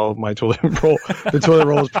of how my toilet roll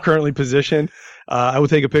is currently positioned. I will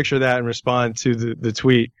take a picture of that and respond to the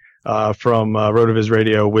tweet from RotoViz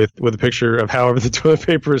Radio with a picture of however the toilet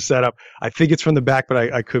paper is set up. I think it's from the back, but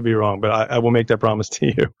I could be wrong. But I will make that promise to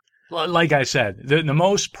you. Like I said, the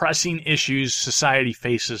most pressing issues society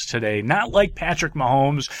faces today, not like Patrick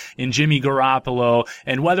Mahomes and Jimmy Garoppolo,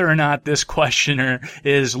 and whether or not this questioner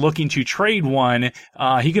is looking to trade one.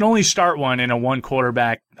 He can only start one in a one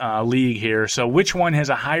quarterback league here. So which one has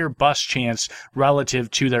a higher bust chance relative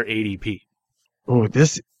to their ADP? Oh,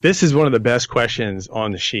 this is one of the best questions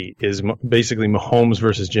on the sheet, is basically Mahomes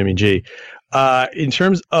versus Jimmy G. In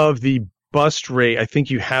terms of the bust rate, I think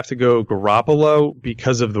you have to go Garoppolo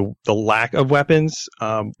because of the lack of weapons.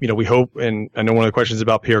 We hope, and I know one of the questions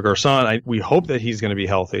about Pierre Garçon, we hope that he's going to be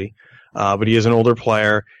healthy, but he is an older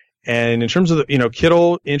player. And in terms of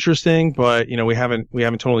Kittle, interesting, but we haven't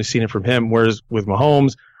totally seen it from him. Whereas with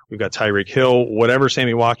Mahomes, we've got Tyreek Hill, whatever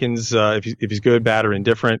Sammy Watkins, if he's good, bad, or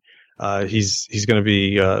indifferent, he's going to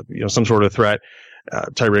be some sort of threat.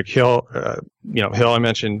 Tyreek Hill, Hill I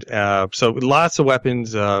mentioned. So lots of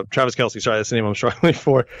weapons. Travis Kelce, sorry, that's the name I'm struggling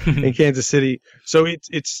for in Kansas City. So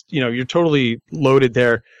it's you're totally loaded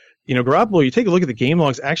there. Garoppolo, you take a look at the game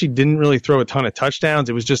logs, actually didn't really throw a ton of touchdowns.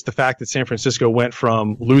 It was just the fact that San Francisco went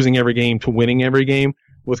from losing every game to winning every game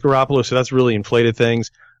with Garoppolo. So that's really inflated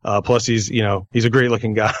things. Plus he's a great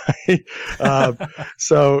looking guy.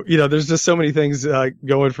 So, there's just so many things,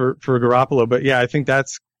 going for Garoppolo. But yeah, I think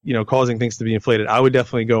that's, causing things to be inflated. I would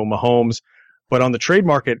definitely go Mahomes. But on the trade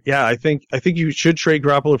market, yeah, I think you should trade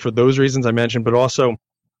Garoppolo for those reasons I mentioned, but also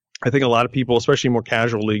I think a lot of people, especially more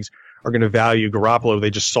casual leagues, are going to value Garoppolo. They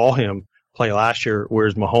just saw him play last year,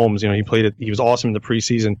 whereas Mahomes, he was awesome in the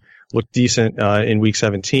preseason, looked decent in week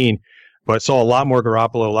 17, but saw a lot more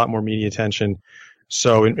Garoppolo, a lot more media attention.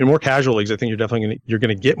 So in more casual leagues, I think you're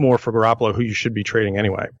going to get more for Garoppolo, who you should be trading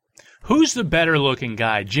anyway. Who's the better looking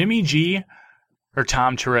guy, Jimmy G or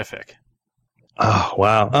Tom Terrific? Oh,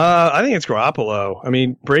 wow. I think it's Garoppolo. I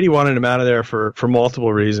mean, Brady wanted him out of there for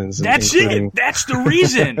multiple reasons. That's it. That's the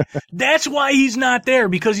reason. That's why he's not there,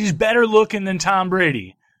 because he's better looking than Tom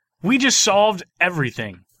Brady. We just solved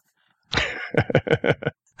everything.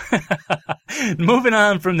 Moving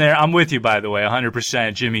on from there, I'm with you, by the way,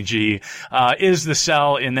 100%. Jimmy G is the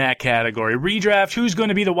sell in that category. Redraft, who's going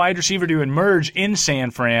to be the wide receiver to emerge in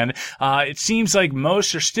San Fran? It seems like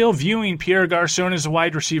most are still viewing Pierre Garçon as a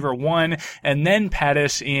wide receiver 1, and then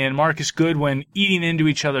Pettis and Marcus Goodwin eating into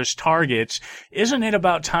each other's targets. Isn't it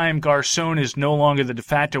about time Garçon is no longer the de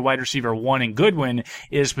facto wide receiver 1 and Goodwin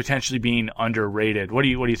is potentially being underrated? What do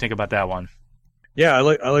you think about that one? Yeah, I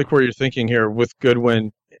like where you're thinking here with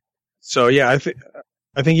Goodwin. So yeah, I think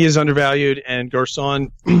he is undervalued, and Garçon,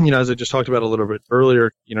 as I just talked about a little bit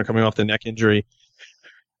earlier, coming off the neck injury,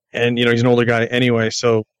 and he's an older guy anyway,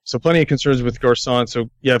 so plenty of concerns with Garçon. So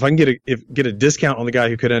yeah, if I can get a discount on the guy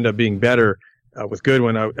who could end up being better with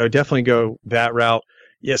Goodwin, I would definitely go that route.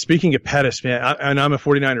 Yeah, speaking of Pettis, man, and I'm a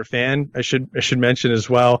 49er fan, I should mention as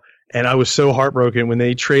well. And I was so heartbroken when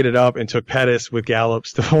they traded up and took Pettis with Gallup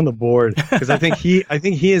still on the board, because I think he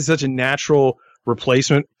is such a natural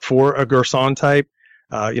replacement for a Garçon type.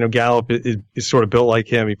 Gallup is sort of built like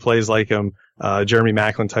him. He plays like him. Jeremy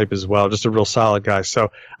Maclin type as well. Just a real solid guy. So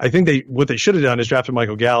I think what they should have done is drafted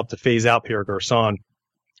Michael Gallup to phase out Pierre Garçon.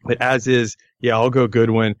 But as is, yeah, I'll go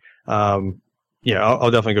Goodwin. I'll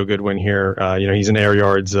definitely go Goodwin here. He's an air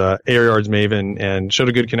yards maven and showed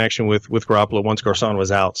a good connection with Garoppolo once Garçon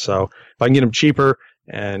was out. So if I can get him cheaper,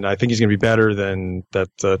 and I think he's going to be better, then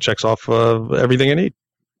that checks off everything I need.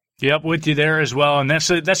 Yep, with you there as well. And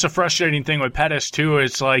that's a frustrating thing with Pettis too.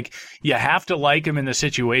 It's like you have to like him in the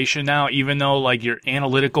situation now, even though like your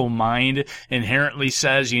analytical mind inherently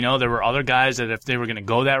says, there were other guys that if they were going to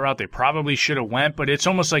go that route, they probably should have went. But it's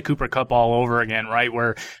almost like Cooper Kupp all over again, right?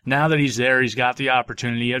 Where now that he's there, he's got the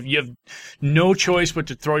opportunity. You have no choice but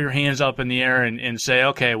to throw your hands up in the air and say,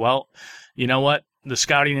 okay, well, you know what? The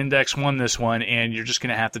scouting index won this one, and you're just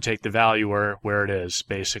going to have to take the value where it is,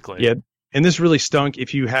 basically. Yeah. And this really stunk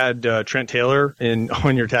if you had Trent Taylor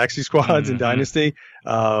on your taxi squads in Dynasty.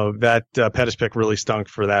 That Pettis pick really stunk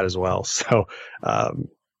for that as well. So,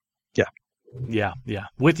 yeah. Yeah.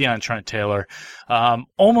 With you on Trent Taylor.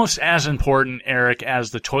 Almost as important, Eric,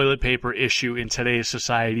 as the toilet paper issue in today's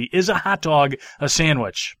society is a hot dog, a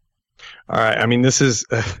sandwich. All right. I mean, this is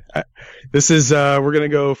we're going to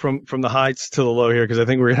go from the heights to the low here, because I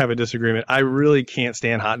think we're going to have a disagreement. I really can't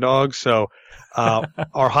stand hot dogs. So,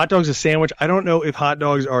 are hot dogs a sandwich? I don't know if hot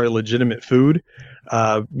dogs are a legitimate food.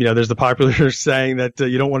 There's the popular saying that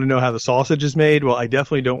you don't want to know how the sausage is made. Well, I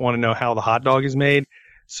definitely don't want to know how the hot dog is made.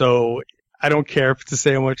 So I don't care if it's a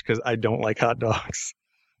sandwich, because I don't like hot dogs.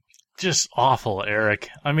 Just awful, Eric.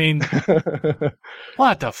 I mean,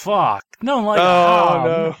 what the fuck? No, like,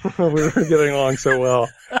 oh no, we were getting along so well.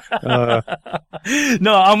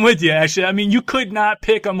 No, I'm with you, actually. I mean, you could not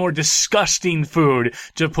pick a more disgusting food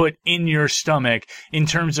to put in your stomach in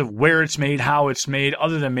terms of where it's made, how it's made,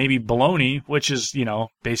 other than maybe bologna, which is,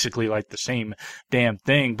 basically like the same damn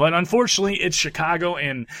thing. But unfortunately, it's Chicago,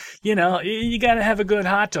 and, you got to have a good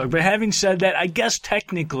hot dog. But having said that, I guess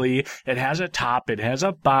technically it has a top, it has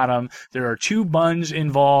a bottom. There are two buns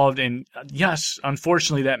involved, and yes,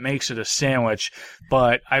 unfortunately, that makes it a sandwich.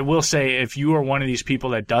 But I will say, if you are one of these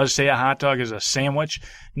people that does say a hot dog is a sandwich,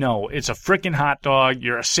 no, it's a freaking hot dog.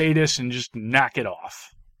 You're a sadist, and just knock it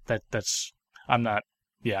off. I'm not.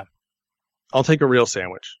 Yeah. I'll take a real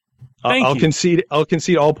sandwich. I'll concede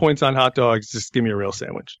all points on hot dogs. Just give me a real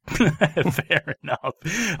sandwich. Fair enough.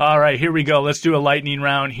 All right, here we go. Let's do a lightning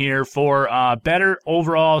round here for better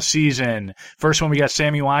overall season. First one, we got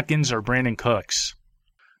Sammy Watkins or Brandon Cooks.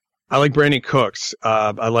 I like Brandon Cooks.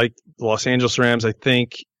 I like the Los Angeles Rams. I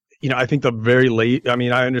think the very late. I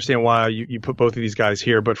mean, I understand why you put both of these guys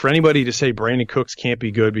here, but for anybody to say Brandon Cooks can't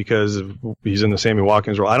be good because he's in the Sammy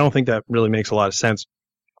Watkins role, I don't think that really makes a lot of sense.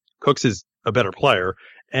 Cooks is a better player,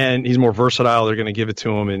 and he's more versatile. They're going to give it to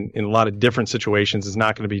him in a lot of different situations. It's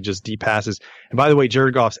not going to be just deep passes. And by the way,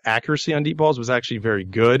 Jared Goff's accuracy on deep balls was actually very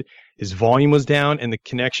good. His volume was down, and the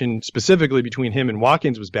connection specifically between him and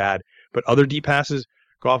Watkins was bad. But other deep passes,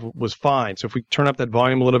 Goff was fine. So if we turn up that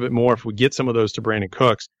volume a little bit more, if we get some of those to Brandon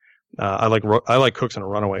Cooks, I like Cooks on a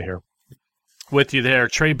runaway here. With you there,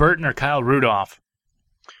 Trey Burton or Kyle Rudolph?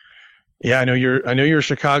 Yeah, I know you're a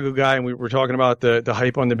Chicago guy, and we were talking about the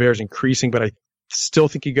hype on the Bears increasing, but I still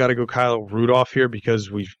think you got to go Kyle Rudolph here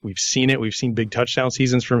because we've seen it. We've seen big touchdown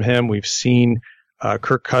seasons from him. We've seen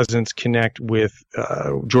Kirk Cousins connect with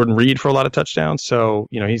Jordan Reed for a lot of touchdowns. So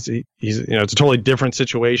he's it's a totally different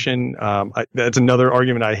situation. That's another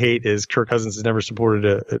argument I hate is Kirk Cousins has never supported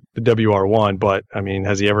a WR1, but I mean,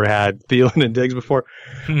 has he ever had Thielen and Diggs before?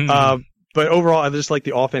 But overall, I just like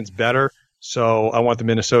the offense better. So I want the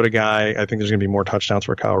Minnesota guy. I think there's going to be more touchdowns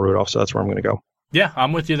for Kyle Rudolph, so that's where I'm going to go. Yeah,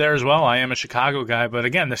 I'm with you there as well. I am a Chicago guy, but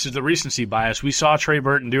again, this is the recency bias. We saw Trey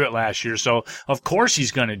Burton do it last year, so of course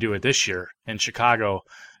he's going to do it this year in Chicago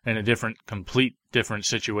in a complete different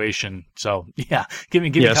situation. So yeah, give me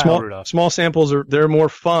Kyle Rudolph. Small samples they're more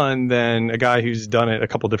fun than a guy who's done it a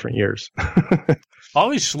couple different years.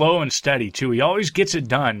 Always slow and steady too. He always gets it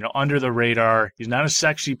done under the radar. He's not a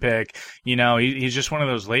sexy pick. He's just one of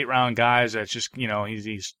those late round guys that's just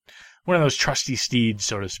he's one of those trusty steeds,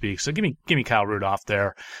 so to speak. So give me Kyle Rudolph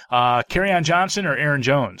there. Kerryon Johnson or Aaron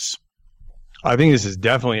Jones? I think this is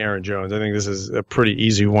definitely Aaron Jones. I think this is a pretty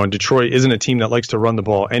easy one. Detroit isn't a team that likes to run the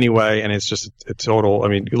ball anyway, and it's just a total. I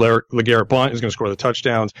mean, LeGarrette Blount is going to score the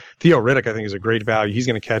touchdowns. Theo Riddick, I think, is a great value. He's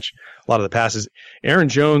going to catch a lot of the passes. Aaron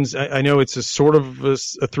Jones, I know it's a sort of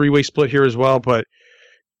a three-way split here as well, but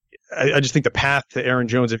I just think the path to Aaron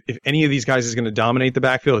Jones, if any of these guys is going to dominate the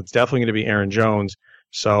backfield, it's definitely going to be Aaron Jones.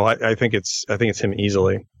 So I think it's him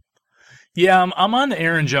easily. Yeah, I'm on the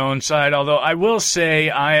Aaron Jones side, although I will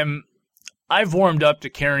say I've warmed up to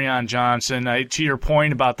Kerryon Johnson. To your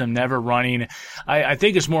point about them never running, I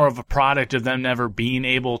think it's more of a product of them never being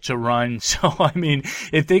able to run. So, I mean,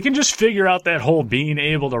 if they can just figure out that whole being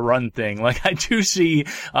able to run thing, like I do see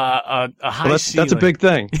a high ceiling. That's a big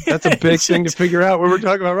thing. That's a big thing to figure out when we're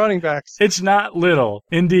talking about running backs. It's not little,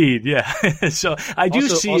 indeed, yeah. So I do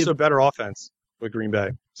see also better offense with Green Bay.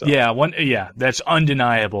 So. Yeah, that's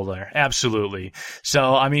undeniable there. Absolutely.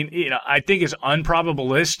 So, I mean, I think it's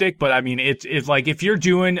unprobabilistic, but I mean, it's like if you're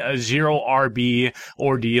doing a 0 RB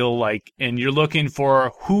ordeal, like, and you're looking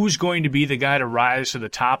for who's going to be the guy to rise to the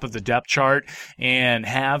top of the depth chart and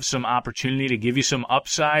have some opportunity to give you some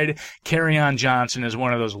upside, Kerryon Johnson is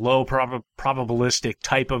one of those low probabilistic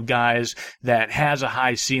type of guys that has a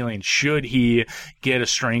high ceiling should he get a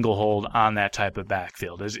stranglehold on that type of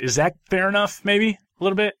backfield. Is that fair enough, maybe? A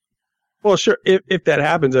little bit? Well, sure. If that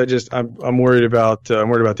happens, I'm worried about the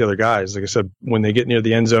other guys. Like I said, when they get near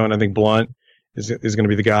the end zone, I think Blunt is going to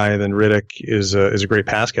be the guy, and then Riddick is a great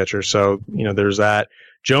pass catcher. So there's that.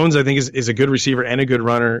 Jones, I think, is a good receiver and a good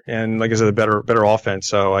runner, and like I said, a better offense.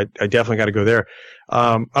 So I definitely got to go there.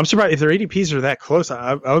 I'm surprised if their ADPs are that close.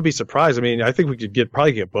 I would be surprised. I mean, I think we could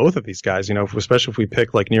probably get both of these guys. Especially if we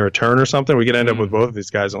pick like near a turn or something, we could end up with both of these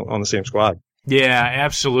guys on the same squad. Yeah,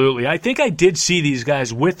 absolutely. I think I did see these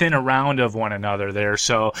guys within a round of one another there.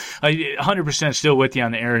 So 100% still with you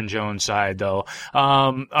on the Aaron Jones side, though.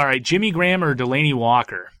 All right, Jimmy Graham or Delanie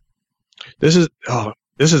Walker? This is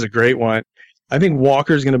a great one. I think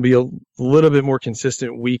Walker's going to be a little bit more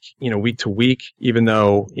consistent week to week, even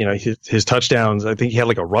though, his touchdowns, I think he had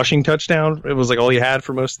like a rushing touchdown. It was like all he had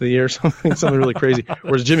for most of the year, something really crazy.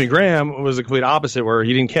 Whereas Jimmy Graham was the complete opposite, where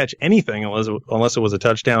he didn't catch anything unless it was a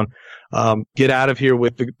touchdown. Get out of here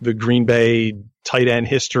with the Green Bay tight end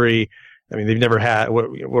history. I mean, they've never had, what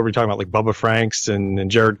were we talking about, like Bubba Franks and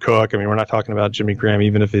Jared Cook? I mean, we're not talking about Jimmy Graham,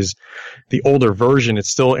 even if the older version, it's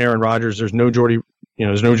still Aaron Rodgers. There's no Jordy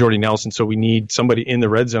Nelson. So we need somebody in the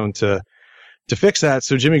red zone to fix that.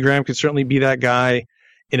 So Jimmy Graham could certainly be that guy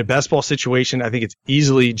in a best ball situation. I think it's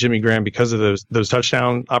easily Jimmy Graham because of those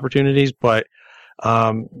touchdown opportunities. But,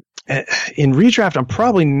 in redraft, I'm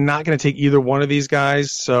probably not going to take either one of these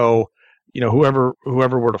guys. So, whoever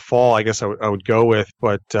were to fall, I guess I would go with,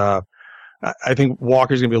 but, I think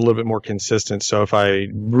Walker's going to be a little bit more consistent. So if I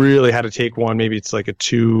really had to take one, maybe it's like a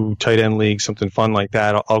 2 tight end league, something fun like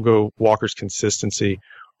that. I'll go Walker's consistency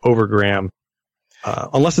over Graham,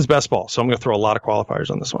 unless it's best ball. So I'm going to throw a lot of qualifiers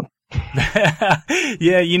on this one.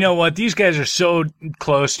 Yeah, you know what? These guys are so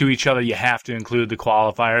close to each other, you have to include the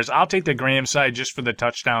qualifiers. I'll take the Graham side just for the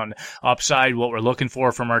touchdown upside, what we're looking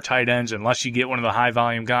for from our tight ends, unless you get one of the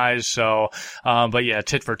high-volume guys. So, but yeah,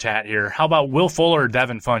 tit for tat here. How about Will Fuller or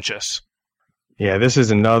Devin Funchess? Yeah, this is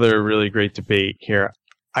another really great debate here.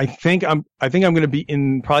 I think I'm going to be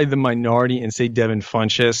in probably the minority and say Devin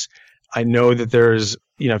Funchess. I know that there's,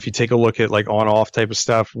 if you take a look at like on-off type of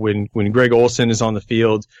stuff, when Greg Olsen is on the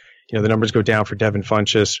field, the numbers go down for Devin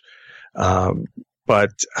Funchess.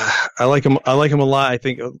 But I like him a lot. I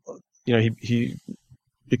think, he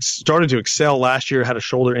started to excel last year, had a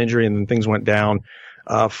shoulder injury, and then things went down.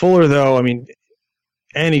 Fuller, though, I mean,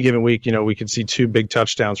 any given week, we could see 2 big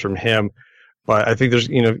touchdowns from him. But I think there's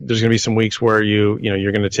going to be some weeks where you're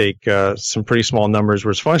going to take some pretty small numbers.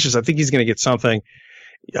 Whereas Funchess, I think he's going to get something.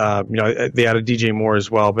 They added DJ Moore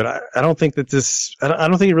as well, but I don't think that I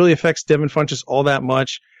don't think it really affects Devin Funchess all that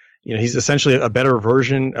much. He's essentially a better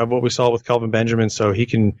version of what we saw with Kelvin Benjamin. So he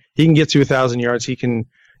can get to 1,000 yards. He can,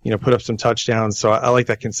 put up some touchdowns. So I like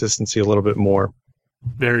that consistency a little bit more.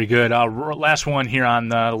 Very good. Last one here on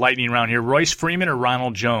the lightning round here. Royce Freeman or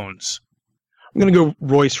Ronald Jones? I'm going to go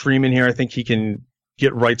Royce Freeman here. I think he can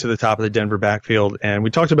get right to the top of the Denver backfield. And we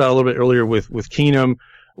talked about it a little bit earlier with Keenum,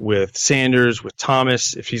 with Sanders, with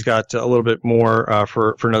Thomas. If he's got a little bit more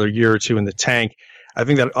for another year or two in the tank, I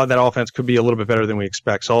think that offense could be a little bit better than we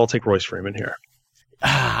expect. So I'll take Royce Freeman here.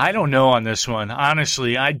 I don't know on this one.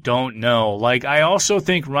 Honestly, I don't know. Like, I also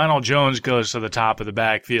think Ronald Jones goes to the top of the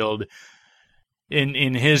backfield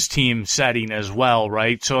in his team setting as well,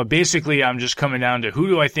 right? So basically, I'm just coming down to who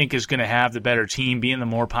do I think is going to have the better team, be in the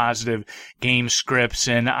more positive game scripts,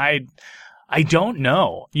 and I don't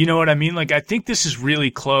know. You know what I mean? Like, I think this is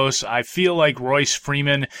really close. I feel like Royce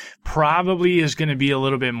Freeman probably is going to be a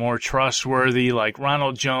little bit more trustworthy. Like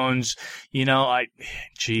Ronald Jones,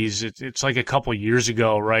 it's like a couple years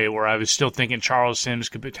ago, right, where I was still thinking Charles Sims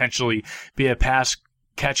could potentially be a pass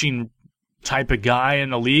catching type of guy in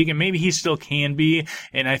the league, and maybe he still can be,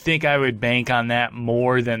 and I think I would bank on that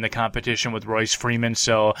more than the competition with Royce Freeman,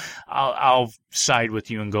 so I'll side with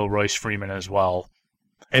you and go Royce Freeman as well.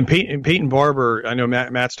 And Peyton Barber, I know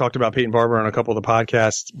Matt's talked about Peyton Barber on a couple of the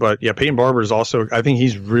podcasts, but yeah, Peyton Barber is also, I think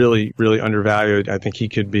he's really, really undervalued. I think he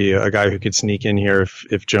could be a guy who could sneak in here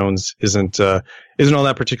if Jones isn't all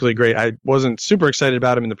that particularly great. I wasn't super excited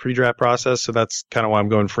about him in the pre-draft process, so that's kind of why I'm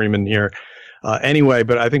going Freeman here. Anyway,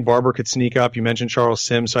 but I think Barber could sneak up. You mentioned Charles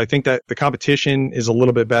Sims, so I think that the competition is a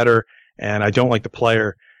little bit better, and I don't like the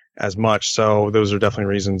player as much. So those are definitely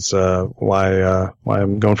reasons why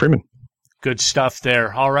I'm going Freeman. Good stuff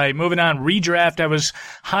there. All right, moving on. Redraft. I was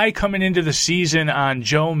high coming into the season on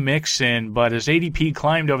Joe Mixon, but his ADP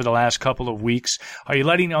climbed over the last couple of weeks. Are you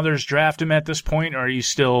letting others draft him at this point, or are you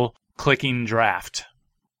still clicking draft?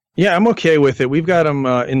 Yeah, I'm okay with it. We've got him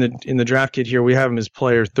in the draft kit here. We have him as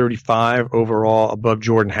player 35 overall, above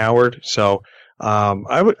Jordan Howard. So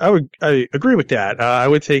I agree with that. I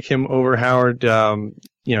would take him over Howard.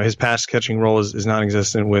 His pass catching role is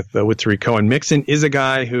non-existent with Tariq Cohen. Mixon is a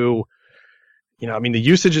guy who, the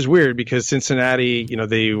usage is weird because Cincinnati,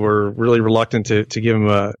 they were really reluctant to give him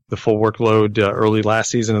the full workload early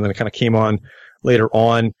last season, and then it kind of came on later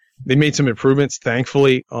on. They made some improvements,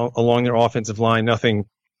 thankfully, along their offensive line. Nothing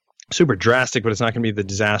super drastic, but it's not going to be the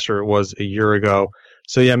disaster it was a year ago.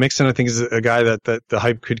 So yeah, Mixon, I think, is a guy that the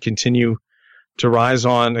hype could continue to rise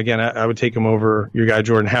on. Again, I would take him over your guy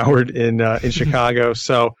Jordan Howard in Chicago.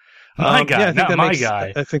 So my guy, not my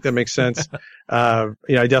guy. I think that makes sense. I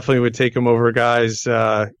definitely would take him over guys,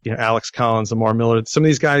 Alex Collins, Lamar Miller, some of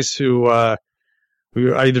these guys who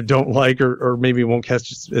either don't like or maybe won't catch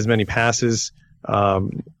as many passes.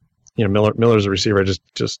 Miller's a receiver. I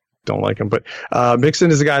just don't like him. But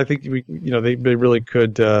Mixon is a guy I think they really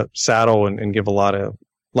could saddle and give a lot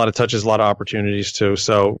of touches, a lot of opportunities to.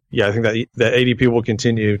 So yeah, I think that ADP will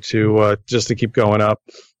continue to just to keep going up.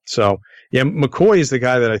 So yeah, McCoy is the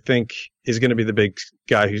guy that I think is going to be the big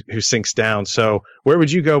guy who sinks down. So where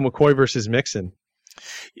would you go, McCoy versus Mixon?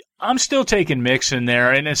 I'm still taking Mixon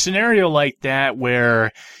there. In a scenario like that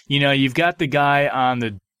where, you've got the guy on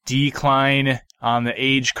the decline, on the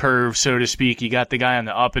age curve, so to speak. You got the guy on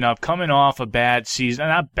the up and up coming off a bad season.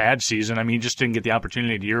 Not bad season. I mean, just didn't get the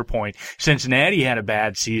opportunity, to your point. Cincinnati had a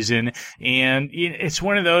bad season. And it's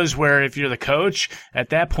one of those where if you're the coach at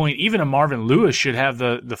that point, even a Marvin Lewis should have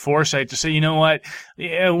the foresight to say, you know what?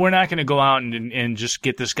 Yeah, we're not going to go out and just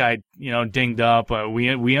get this guy, dinged up.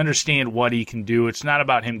 We understand what he can do. It's not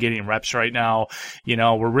about him getting reps right now.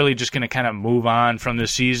 We're really just going to kind of move on from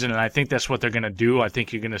this season. And I think that's what they're going to do. I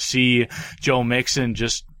think you're going to see Joe Mixon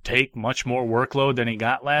just take much more workload than he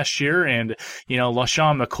got last year. And,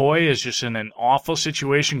 LaShawn McCoy is just in an awful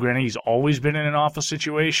situation. Granted, he's always been in an awful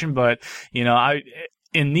situation, but,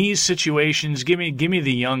 in these situations, give me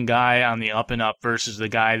the young guy on the up and up versus the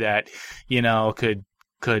guy that,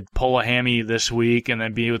 could pull a hammy this week and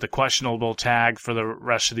then be with a questionable tag for the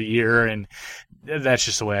rest of the year. And that's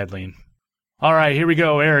just the way I'd lean. All right, here we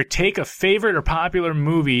go, Eric. Take a favorite or popular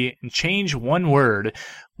movie and change one word.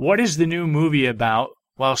 What is the new movie about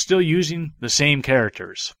while still using the same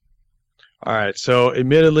characters? All right. So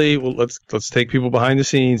admittedly, well, let's take people behind the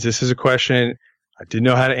scenes. This is a question I didn't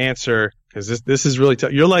know how to answer because this is really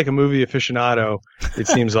tough. You're like a movie aficionado, it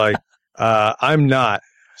seems like. I'm not.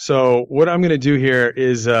 So what I'm going to do here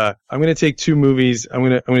is I'm going to take two movies. I'm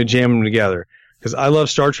going to jam them together because I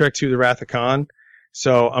love Star Trek II: The Wrath of Khan.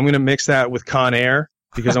 So I'm going to mix that with Con Air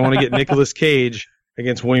because I want to get Nicolas Cage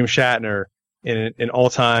against William Shatner in an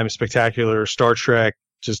all-time spectacular Star Trek,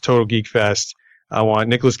 just total geek fest. I want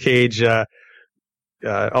Nicolas Cage on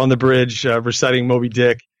the bridge reciting Moby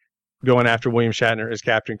Dick, going after William Shatner as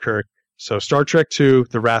Captain Kirk. So Star Trek II: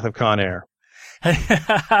 The Wrath of Con Air.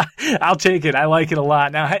 I'll take it. I like it a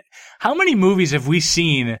lot. Now, how many movies have we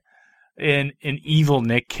seen in evil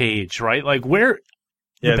Nick Cage, right? Like where...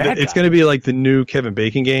 Yeah, it's going to be like the new Kevin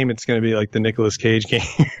Bacon game. It's going to be like the Nicolas Cage game,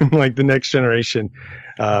 like the next generation.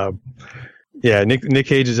 Yeah, Nick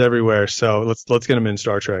Cage is everywhere. So let's get him in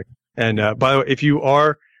Star Trek. And by the way, if you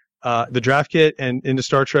are the draft kit and into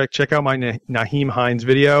Star Trek, check out my Naheem Hines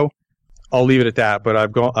video. I'll leave it at that. But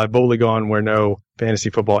I've boldly gone where no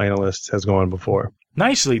fantasy football analyst has gone before.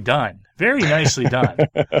 Nicely done. Very nicely done.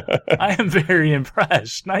 I am very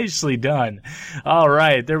impressed. Nicely done. All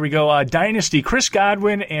right, there we go. Dynasty, Chris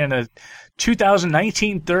Godwin and a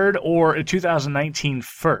 2019 third or a 2019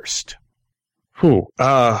 first.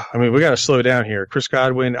 I mean, we got to slow down here. Chris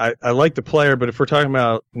Godwin, I like the player, but if we're talking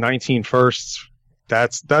about 19 firsts,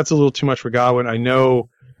 that's a little too much for Godwin. I know,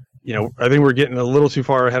 I think we're getting a little too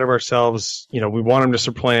far ahead of ourselves. We want him to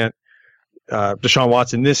supplant Deshaun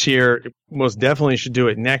Watson this year. Most definitely should do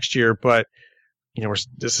it next year, but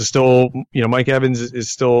this is still, Mike Evans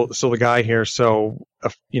is still the guy here. So,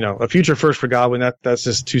 a future first for Godwin, that's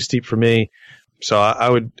just too steep for me. So I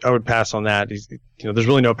would pass on that. There's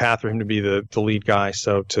really no path for him to be the lead guy.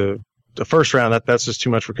 So to the first round, that's just too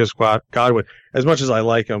much for Chris Godwin, as much as I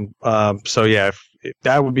like him. So yeah, if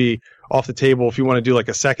that would be off the table. If you want to do like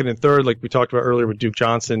a second and third, like we talked about earlier with Duke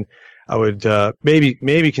Johnson, I would,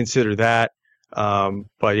 maybe consider that.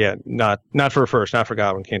 But yeah, not for a first, not for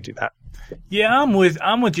Godwin. Can't do that. Yeah, I'm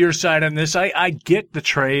with your side on this. I get the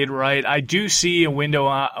trade, right? I do see a window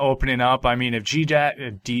opening up. I mean, if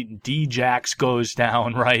D-Jax goes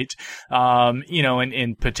down, right,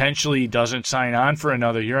 and potentially doesn't sign on for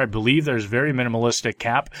another year, I believe there's very minimalistic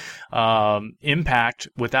cap impact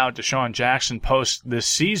without Deshaun Jackson post this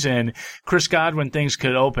season. Chris Godwin, things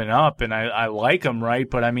could open up, and I like him, right?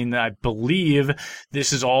 But I mean, I believe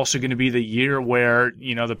this is also going to be the year where,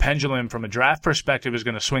 the pendulum from a draft perspective is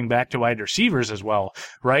going to swing back to wide receivers as well,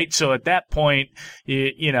 right? So at that point,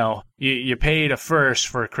 you paid a first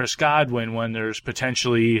for Chris Godwin when there's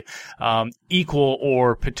potentially equal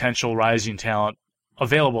or potential rising talent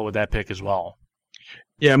available with that pick as well.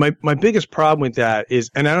 Yeah, my biggest problem with that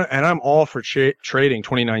is, and I'm all for trading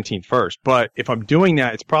 2019 first, but if I'm doing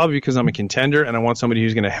that, it's probably because I'm a contender and I want somebody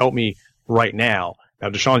who's going to help me right now. Now,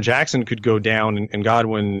 Deshaun Jackson could go down, and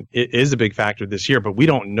Godwin is a big factor this year, but we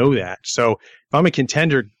don't know that. So if I'm a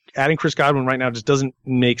contender, adding Chris Godwin right now just doesn't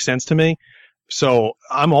make sense to me. So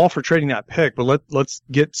I'm all for trading that pick, but let's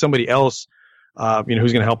get somebody else, who's going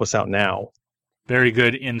to help us out now. Very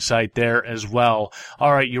good insight there as well.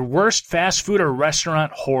 All right, your worst fast food or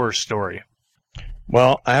restaurant horror story.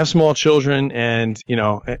 Well, I have small children, and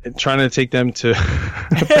trying to take them to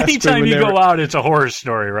anytime you go out, it's a horror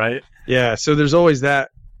story, right? Yeah, so there's always that.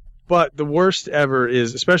 But the worst ever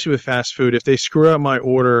is, especially with fast food, if they screw up my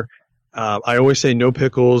order, I always say no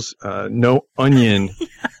pickles, no onion,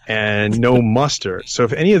 and no mustard. So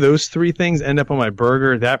if any of those three things end up on my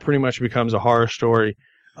burger, that pretty much becomes a horror story.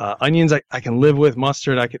 Onions, I can live with.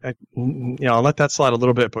 Mustard, I'll let that slide a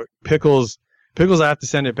little bit. But pickles, I have to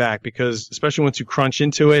send it back because, especially once you crunch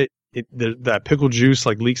into it, that pickle juice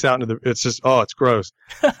leaks out into it's just, it's gross.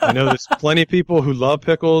 I know there's plenty of people who love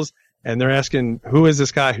pickles, and they're asking, who is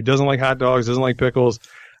this guy who doesn't like hot dogs, doesn't like pickles?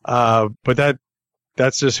 But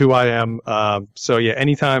that's just who I am. So yeah,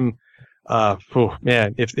 anytime,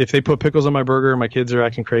 if they put pickles on my burger and my kids are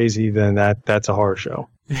acting crazy, then that's a horror show.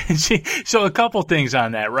 So a couple things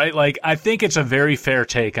on that, right? I think it's a very fair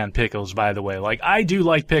take on pickles, by the way. I do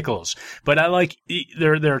like pickles, but I like,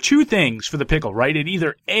 there are two things for the pickle, right? It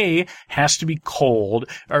either A, has to be cold,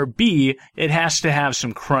 or B, it has to have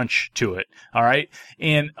some crunch to it, all right?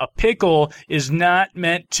 And a pickle is not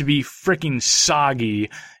meant to be freaking soggy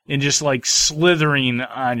and just slithering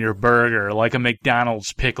on your burger like a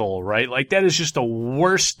McDonald's pickle, right? That is just the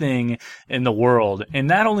worst thing in the world. And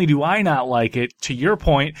not only do I not like it, to your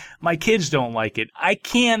point, my kids don't like it. I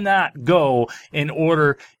cannot go and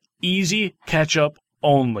order easy ketchup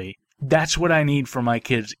only. That's what I need for my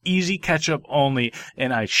kids. Easy ketchup only.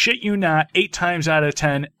 And I shit you not, 8 times out of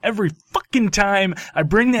 10, every fucking time I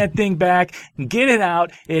bring that thing back and get it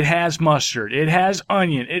out, it has mustard, it has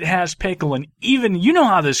onion, it has pickle, and even, you know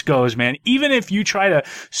how this goes, man. Even if you try to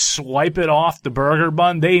swipe it off the burger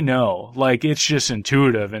bun, they know. Like, it's just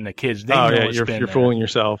intuitive, and the kids, they know it's been you're there. fooling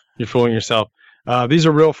yourself. You're fooling yourself. These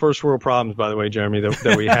are real first world problems, by the way, Jeremy,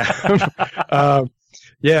 that we have.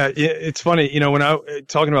 Yeah, it's funny. You know, when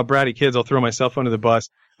talking about bratty kids, I'll throw myself under the bus.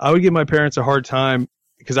 I would give my parents a hard time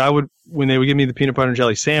because when they would give me the peanut butter and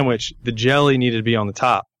jelly sandwich, the jelly needed to be on the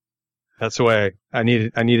top. That's the way I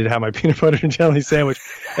needed to have my peanut butter and jelly sandwich.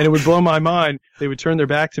 And it would blow my mind. They would turn their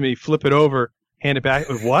back to me, flip it over, hand it back.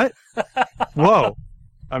 What? Whoa.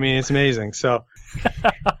 I mean, it's amazing. So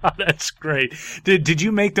that's great. Did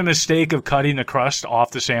you make the mistake of cutting the crust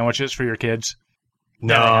off the sandwiches for your kids?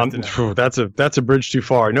 No, that's a bridge too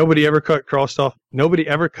far. Nobody ever cut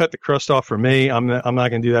the crust off for me. I'm not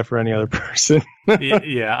going to do that for any other person.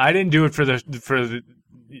 Yeah, I didn't do it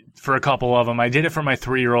for a couple of them. I did it for my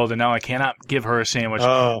 3-year-old, and now I cannot give her a sandwich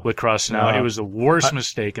with crust now. It was the worst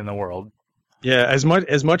mistake in the world. Yeah, as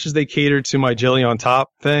much as they catered to my jelly on top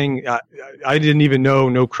thing, I didn't even know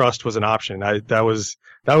no crust was an option. That was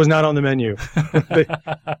not on the menu.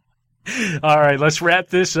 All right, let's wrap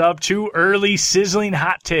this up. Too early sizzling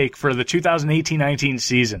hot take for the 2018-19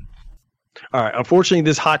 season. All right. Unfortunately,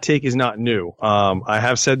 this hot take is not new. I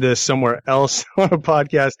have said this somewhere else on a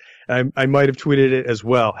podcast. I might have tweeted it as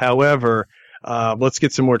well. However, let's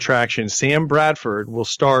get some more traction. Sam Bradford will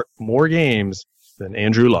start more games than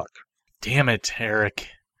Andrew Luck. Damn it, Eric.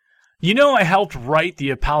 You know I helped write the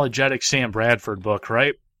Apologetic Sam Bradford book,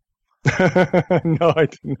 right? No, I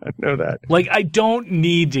did not know that. Like, I don't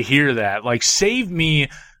need to hear that. Like, save me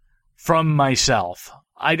from myself.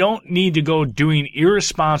 I don't need to go doing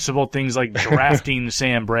irresponsible things like drafting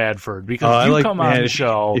Sam Bradford because you come on the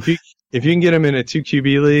show. If you can get him in a 2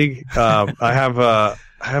 QB league, I have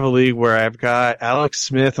a league where I've got Alex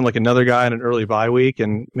Smith and like another guy in an early bye week,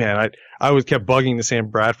 and man, I always kept bugging the Sam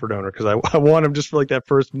Bradford owner because I want him just for like that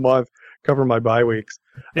first month, cover my bye weeks.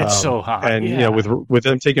 It's so hot, and you know, with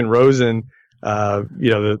them taking Rosen,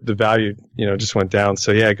 the value just went down.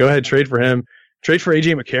 So yeah, go ahead, trade for him. Trade for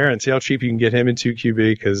AJ McCarron. See how cheap you can get him in 2 QB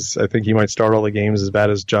because I think he might start all the games as bad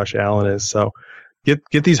as Josh Allen is. So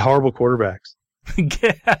get these horrible quarterbacks.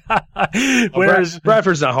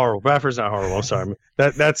 Bradford's not horrible. I'm sorry.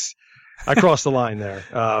 That's I crossed the line there.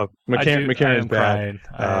 McCarron's bad.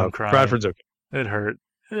 I am crying. Bradford's okay. It hurt.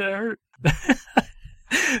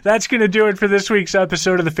 That's going to do it for this week's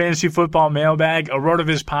episode of the Fantasy Football Mailbag, a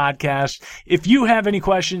RotoViz podcast. If you have any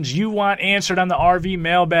questions you want answered on the RV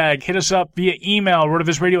Mailbag, hit us up via email,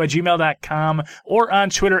 rotovizradio@gmail.com, or on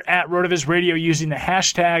Twitter @rotovizradio using the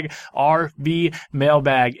hashtag RV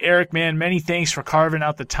Mailbag. Eric, man, many thanks for carving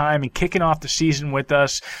out the time and kicking off the season with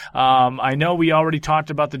us. I know we already talked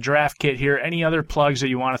about the draft kit here. Any other plugs that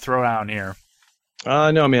you want to throw down here?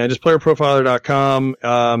 No, man, just playerprofiler.com.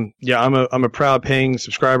 I'm a proud paying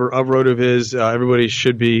subscriber of RotoViz. Everybody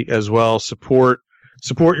should be as well. Support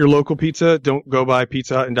your local pizza. Don't go buy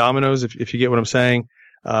Pizza Hut and Domino's if you get what I'm saying.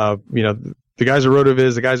 The guys at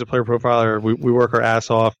RotoViz, the guys at Player Profiler, we work our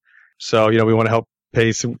ass off. So, we want to help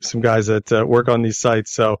pay some guys that work on these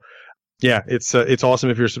sites. So yeah, it's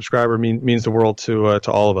awesome if you're a subscriber. Means the world to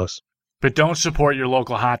all of us. But don't support your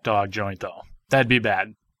local hot dog joint though. That'd be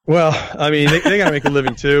bad. Well, I mean, they got to make a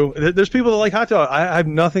living too. There's people that like hot dogs. I have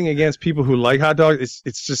nothing against people who like hot dogs.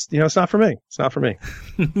 It's just, it's not for me. It's not for me.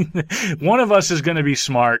 One of us is going to be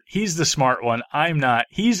smart. He's the smart one. I'm not.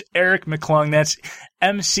 He's Eric McClung. That's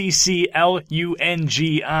MCCLUNG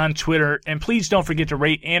on Twitter. And please don't forget to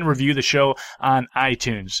rate and review the show on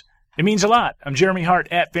iTunes. It means a lot. I'm Jeremy Hart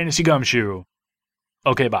at Fantasy Gumshoe.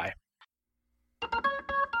 Okay, bye.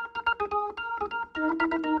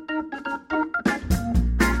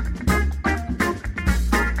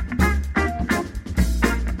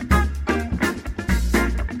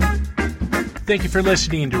 Thank you for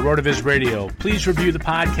listening to RotoViz Radio. Please review the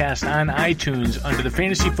podcast on iTunes under the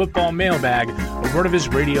Fantasy Football Mailbag or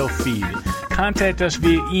RotoViz Radio feed. Contact us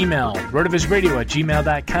via email,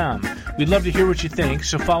 rotovizradio@gmail.com. We'd love to hear what you think,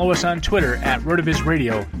 so follow us on Twitter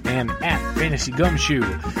 @RotoVizRadio and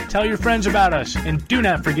 @FantasyGumshoe. Tell your friends about us, and do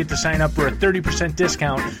not forget to sign up for a 30%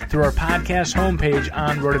 discount through our podcast homepage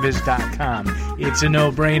on rotoviz.com. It's a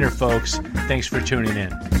no-brainer, folks. Thanks for tuning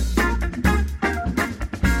in.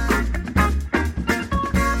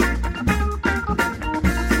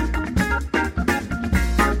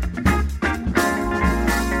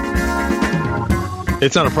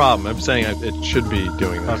 It's not a problem. I'm saying it should be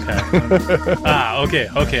doing this. Okay.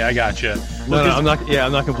 Okay, I got you. No, I'm not. Yeah,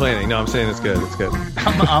 I'm not complaining. No, I'm saying it's good. It's good.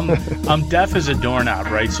 I'm deaf as a doorknob,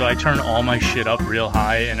 right? So I turn all my shit up real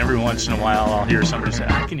high, and every once in a while I'll hear somebody say,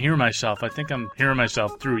 "I can hear myself. I think I'm hearing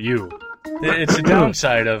myself through you." It's the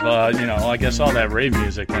downside of I guess all that rave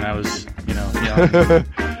music when I was young.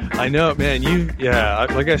 I know, man.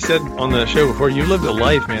 Like I said on the show before, you lived a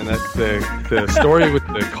life, man. That the story with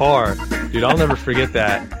the car, dude. I'll never forget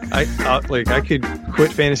that. I could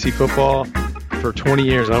quit fantasy football for 20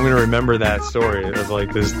 years. I'm going to remember that story of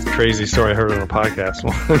like this crazy story I heard on a podcast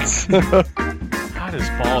once. Hot as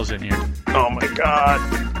balls in here. Oh my god!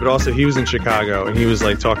 But also, he was in Chicago, and he was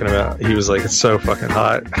like talking about. He was like, "It's so fucking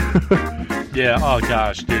hot." Yeah. Oh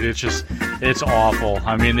gosh, dude. It's awful.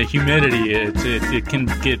 I mean, the humidity. It can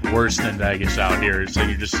get worse than Vegas out here. It's like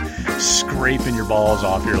you're just scraping your balls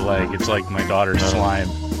off your leg. It's like my daughter's slime.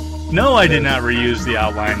 No, I did not reuse the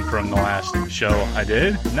outline from the last show. I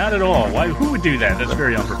did? Not at all. Why? Who would do that? That's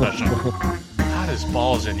very unprofessional. Hot as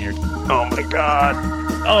balls in here. Oh my god.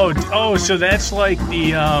 Oh, so that's like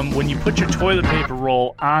the when you put your toilet paper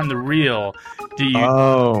roll on the reel, do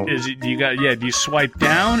you swipe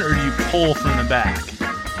down or do you pull from the back?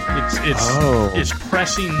 It's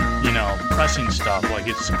pressing stuff. Like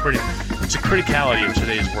it's a criticality of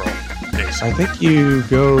today's world, basically. I think you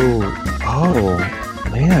go, oh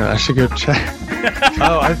man, I should go check.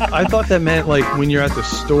 I thought that meant like when you're at the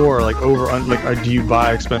store, like do you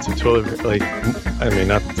buy expensive toilet paper? Like, I mean,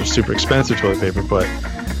 not the super expensive toilet paper, but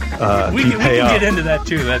we can get into that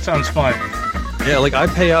too. That sounds fun. Yeah, like I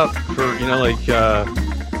pay up for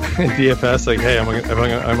DFS. Like, hey, am I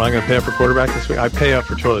going to pay up for quarterback this week? I pay up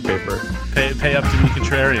for toilet paper. Pay up to be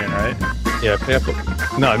contrarian, right? Yeah, pay up.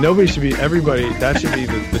 No, nobody should be. Everybody. That should be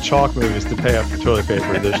the chalk move is to pay up for toilet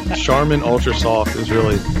paper. The Charmin Ultra Soft is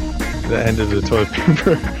really the end of the toilet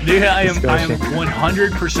paper. Yeah, I am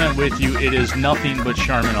 100% with you. It is nothing but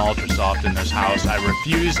Charmin Ultra Soft in this house. I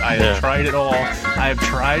refuse. I have tried it all. I have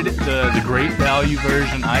tried the great value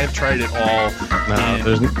version. I have tried it all. No,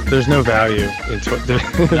 there's no value in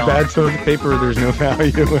bad toilet paper. There's no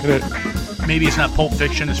value in it. Maybe it's not Pulp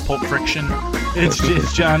Fiction, it's Pulp Friction. It's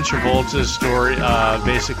John Travolta's story,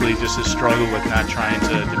 basically just his struggle with not trying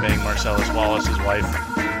to bang Marcellus Wallace's wife.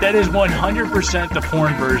 That is 100% the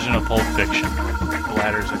porn version of Pulp Fiction. The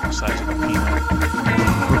ladder's like the size of a peanut.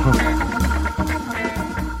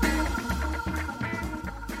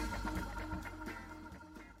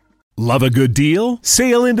 Love a good deal?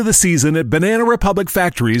 Sail into the season at Banana Republic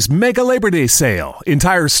Factory's Mega Labor Day Sale.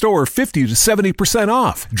 Entire store 50 to 70%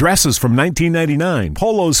 off. Dresses from $19.99.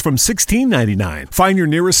 Polos from $16.99. Find your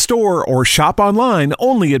nearest store or shop online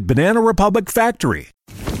only at Banana Republic Factory.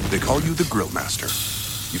 They call you the Grill Master.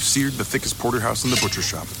 You've seared the thickest porterhouse in the butcher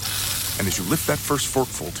shop. And as you lift that first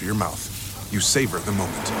forkful to your mouth, you savor the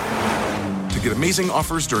moment. To get amazing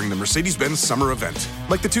offers during the Mercedes-Benz summer event,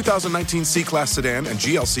 like the 2019 C-Class sedan and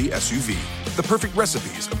GLC SUV, the perfect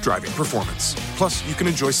recipes of driving performance. Plus, you can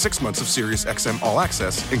enjoy 6 months of Sirius XM All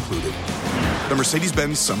Access included. The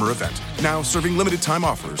Mercedes-Benz summer event, now serving limited-time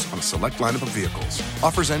offers on a select lineup of vehicles.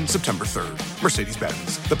 Offers end September 3rd.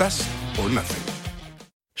 Mercedes-Benz, the best or nothing.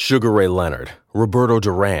 Sugar Ray Leonard, Roberto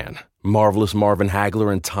Duran, Marvelous Marvin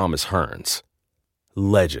Hagler, and Thomas Hearns.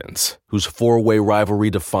 Legends, whose four-way rivalry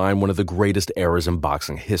defined one of the greatest eras in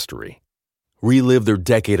boxing history. Relive their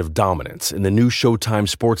decade of dominance in the new Showtime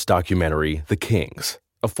sports documentary, The Kings,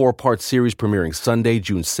 a 4-part series premiering Sunday,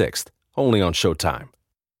 June 6th, only on Showtime.